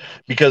tonight,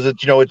 because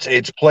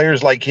it's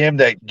players like him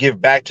that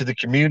give back to the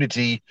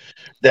community,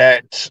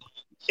 that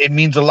it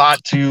means a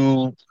lot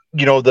to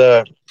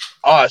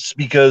us,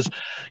 because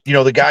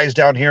the guys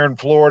down here in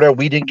Florida,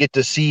 we didn't get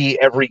to see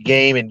every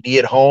game and be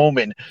at home,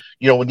 and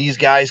when these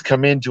guys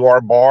come into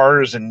our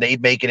bars and they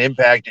make an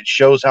impact, it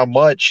shows how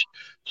much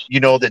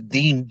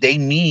that they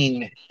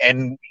mean,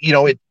 and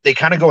they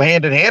kind of go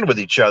hand in hand with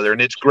each other,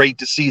 and it's great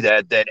to see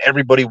that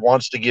everybody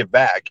wants to give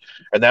back,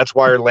 and that's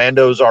why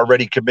Orlando's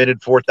already committed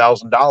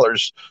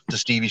 $4,000 to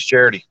Stevie's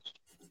charity.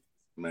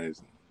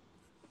 Amazing.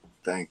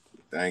 Thank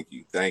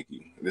you.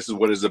 This is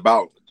what it's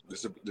about.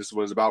 This is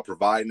what it's about,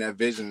 providing that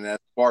vision and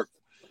that spark.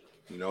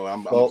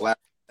 I'm glad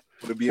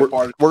to be a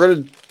part of.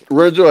 We're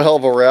gonna do a hell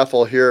of a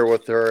raffle here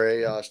with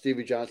a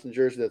Stevie Johnson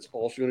jersey that's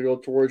also gonna go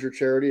towards your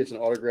charity. It's an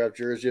autographed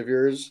jersey of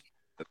yours.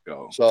 Let's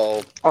go.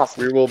 So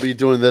awesome. We will be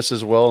doing this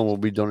as well, and we'll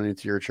be donating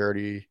to your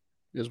charity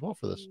as well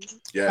for this.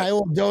 Yeah, I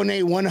will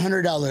donate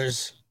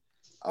 $100.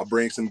 I'll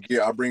bring some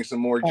gear. I'll bring some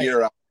more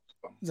gear out.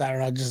 I don't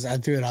know. I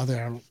threw it out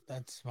there.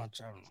 That's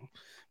much. I don't know.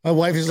 My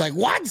wife is like,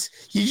 "What?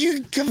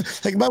 You come?"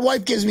 Like, my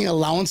wife gives me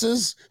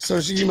allowances, so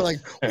she can be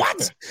like,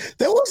 "What?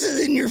 That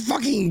wasn't in your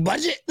fucking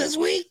budget this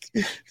week."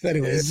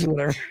 Anyways,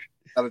 whatever.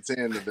 Out of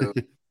 10 to do.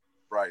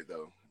 Right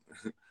though.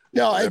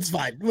 No, it's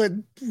fine.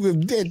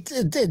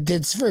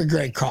 It's for a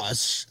great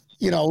cause.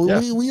 We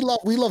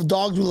love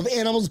dogs. We love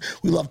animals.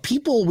 We love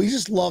people. We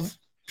just love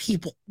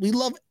people. We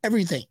love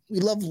everything.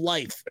 We love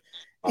life.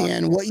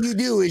 And what you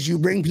do is you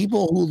bring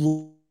people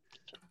who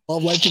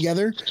love life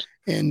together,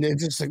 and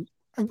it's just like,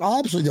 I'll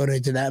absolutely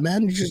donate to that,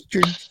 man.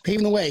 You're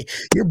paving the way.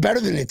 You're better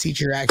than a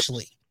teacher,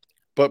 actually.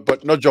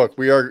 But no joke.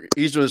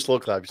 He's doing a slow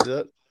clap. You see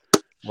that?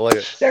 I like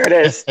it. There it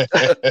is.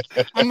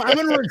 I'm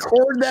going to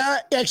record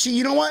that. Actually,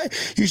 you know what?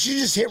 You should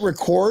just hit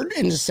record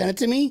and just send it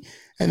to me,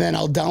 and then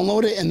I'll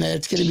download it, and then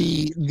it's going to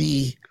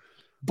be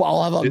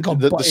I'll have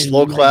the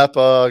slow clap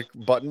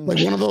button,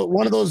 like one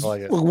of those,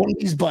 like one of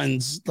these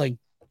buttons, like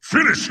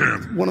finish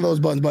him. One of those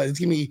buttons, but it's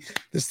going to be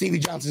the Stevie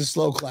Johnson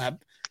slow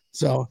clap.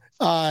 So,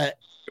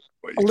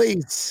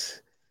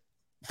 Elise,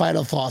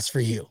 final thoughts for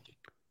you.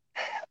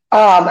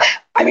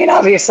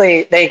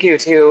 Obviously, thank you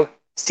to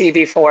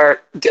Stevie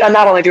for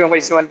not only doing what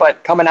he's doing,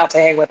 but coming out to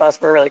hang with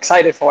us. We're really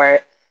excited for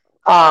it.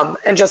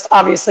 And just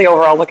obviously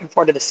overall looking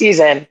forward to the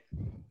season.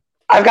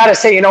 I've got to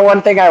say,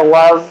 one thing I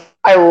love,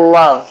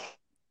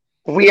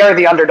 we are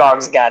the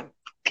underdogs again.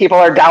 People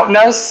are doubting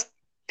us.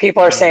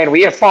 People are saying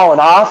we have fallen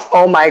off.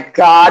 Oh my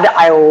God,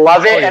 I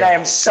love it. And I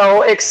am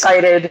so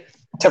excited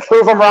to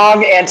prove them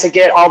wrong and to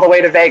get all the way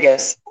to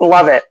Vegas.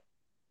 Love it.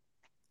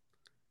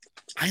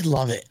 I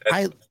love it.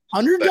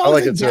 Underdogs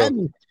like it again.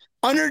 too.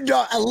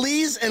 Underdog,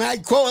 Elise, and I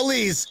quote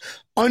Elise,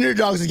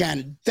 underdogs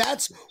again.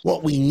 That's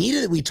what we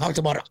needed. We talked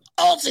about it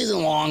all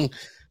season long.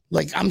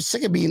 Like, I'm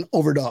sick of being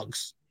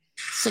overdogs.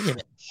 Sick of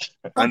it.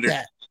 Fuck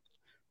that.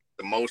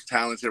 The most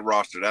talented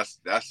roster. That's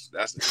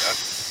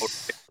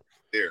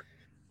there.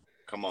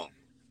 Come on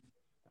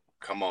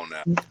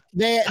now.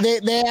 They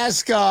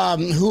ask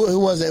who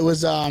was it? It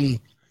was Pat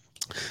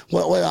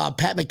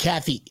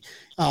McAfee.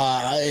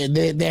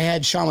 They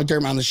had Sean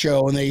McDermott on the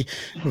show, and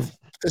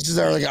this is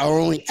our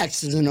only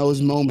X's and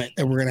O's moment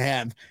that we're gonna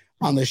have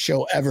on the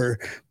show ever.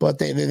 But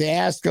they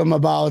asked him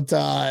about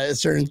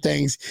certain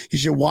things. You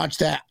should watch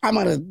that. I'm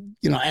gonna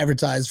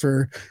advertise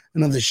for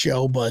another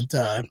show, but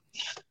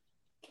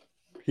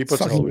he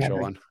puts a whole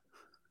show on.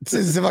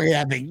 It's fucking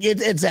epic.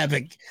 It's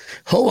epic.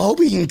 Hope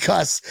he can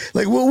cuss.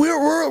 Like,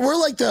 we're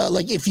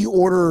like if you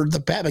order the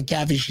Pat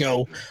McAfee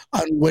show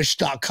on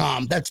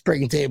Wish.com, that's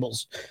breaking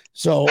tables.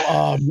 So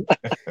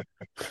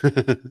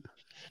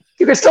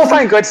you can still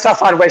find good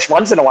stuff on Wish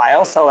once in a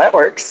while, so that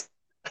works.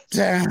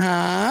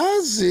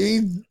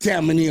 See,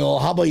 damn Neil,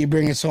 how about you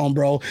bring us home,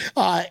 bro?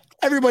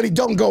 Everybody,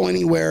 don't go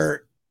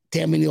anywhere.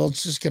 Damn Neil,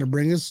 it's just gonna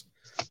bring us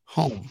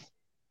home.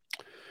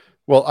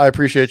 Well, I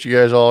appreciate you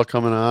guys all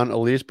coming on.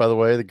 Elise, by the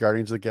way, the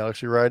Guardians of the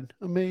Galaxy ride,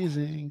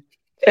 amazing.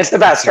 It's the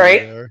best,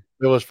 right?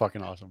 It was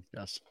fucking awesome.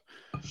 Yes.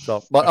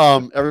 So,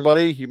 but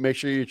everybody, you make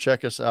sure you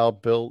check us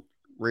out, built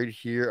right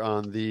here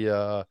on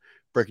the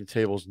Breaking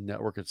Tables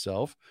Network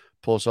itself.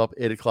 Pull us up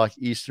 8:00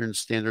 Eastern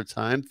Standard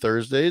Time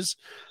Thursdays.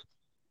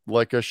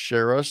 Like us,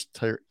 share us,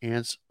 tell your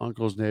aunts,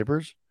 uncles,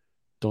 neighbors.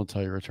 Don't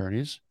tell your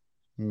attorneys.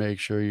 Make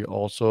sure you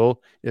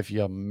also, if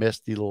you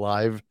missed the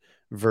live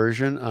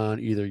version on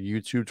either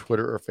YouTube,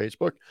 Twitter, or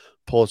Facebook,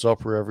 pull us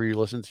up wherever you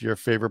listen to your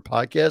favorite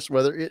podcast,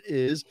 whether it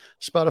is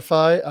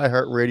Spotify,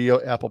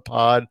 iHeartRadio, Apple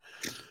Pod,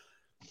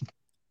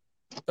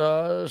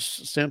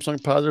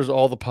 Samsung Pod. There's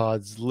all the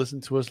pods.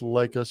 Listen to us,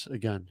 like us,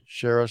 again,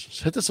 share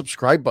us, hit the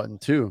subscribe button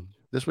too.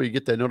 This way you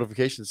get that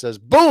notification that says,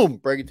 boom,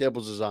 Breaking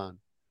Tables is on.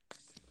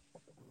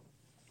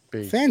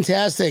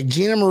 Fantastic.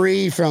 Gina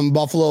Marie from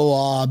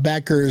Buffalo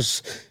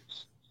Backers,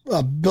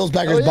 Bills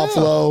Backers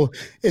Buffalo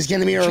is going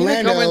to be in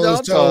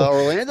Orlando.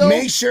 So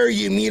make sure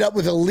you meet up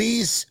with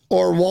Elise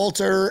or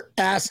Walter.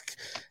 Ask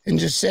and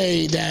just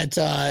say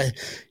that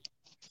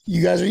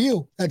you guys are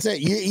you. That's it.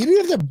 You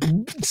don't have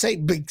to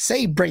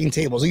say Breaking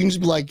Tables. You can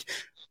just be like,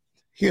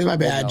 here's my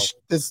badge.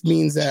 This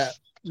means that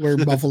we're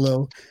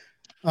Buffalo.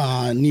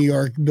 New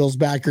York Bills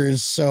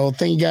backers. So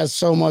thank you guys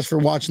so much for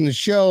watching the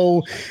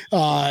show.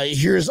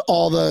 Here's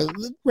all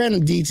the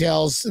random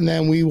details, and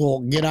then we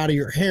will get out of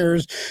your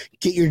hairs,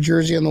 get your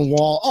jersey on the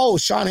wall. Oh,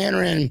 Sean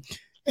Hanneran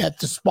at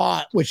the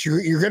spot, which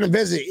you're going to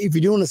visit. If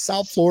you're doing a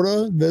South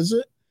Florida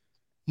visit,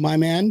 my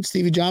man,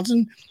 Stevie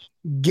Johnson,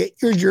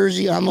 Get your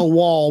jersey on the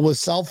wall with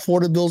South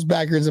Florida Bills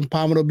backers in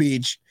Palmetto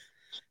Beach.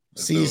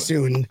 See you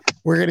soon.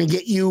 We're going to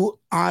get you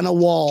on a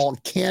wall,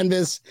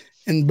 canvas,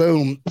 and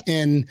boom.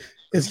 And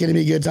it's going to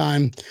be a good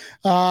time.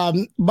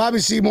 Bobby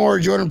Seymour,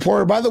 Jordan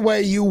Porter. By the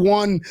way, you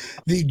won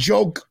the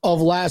joke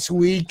of last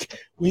week.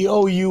 We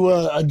owe you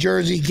a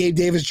jersey, Gabe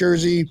Davis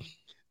jersey.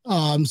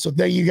 So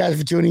thank you guys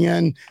for tuning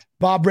in.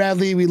 Bob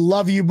Bradley, we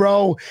love you,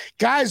 bro.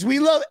 Guys, we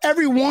love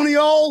every one of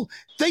y'all.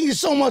 Thank you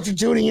so much for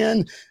tuning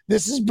in.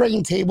 This is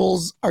Breaking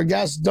Tables. Our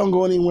guests don't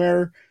go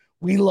anywhere.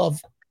 We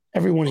love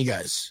every one of you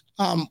guys.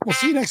 We'll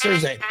see you next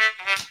Thursday.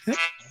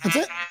 That's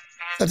it.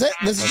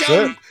 This is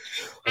John.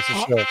 That's a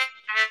show.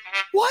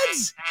 What?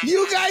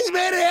 You guys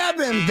made it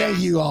happen. Thank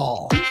you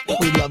all.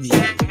 We love you.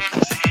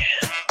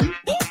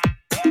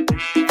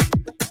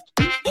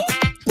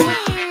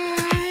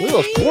 Look at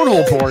those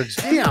cornhole boards.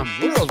 Damn.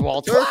 Look at those,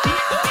 Walter.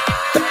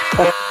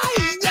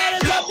 That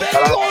is a big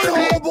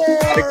cornhole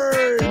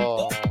board.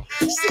 Oh.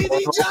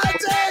 Stevie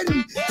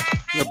Johnson.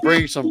 I'm gonna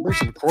bring some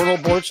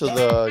cornhole boards to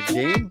the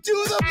game. Do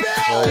the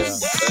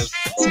Bills.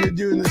 Oh, yeah. You're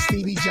doing the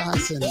Stevie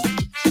Johnson.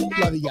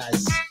 Love you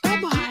guys.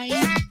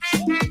 Bye-bye.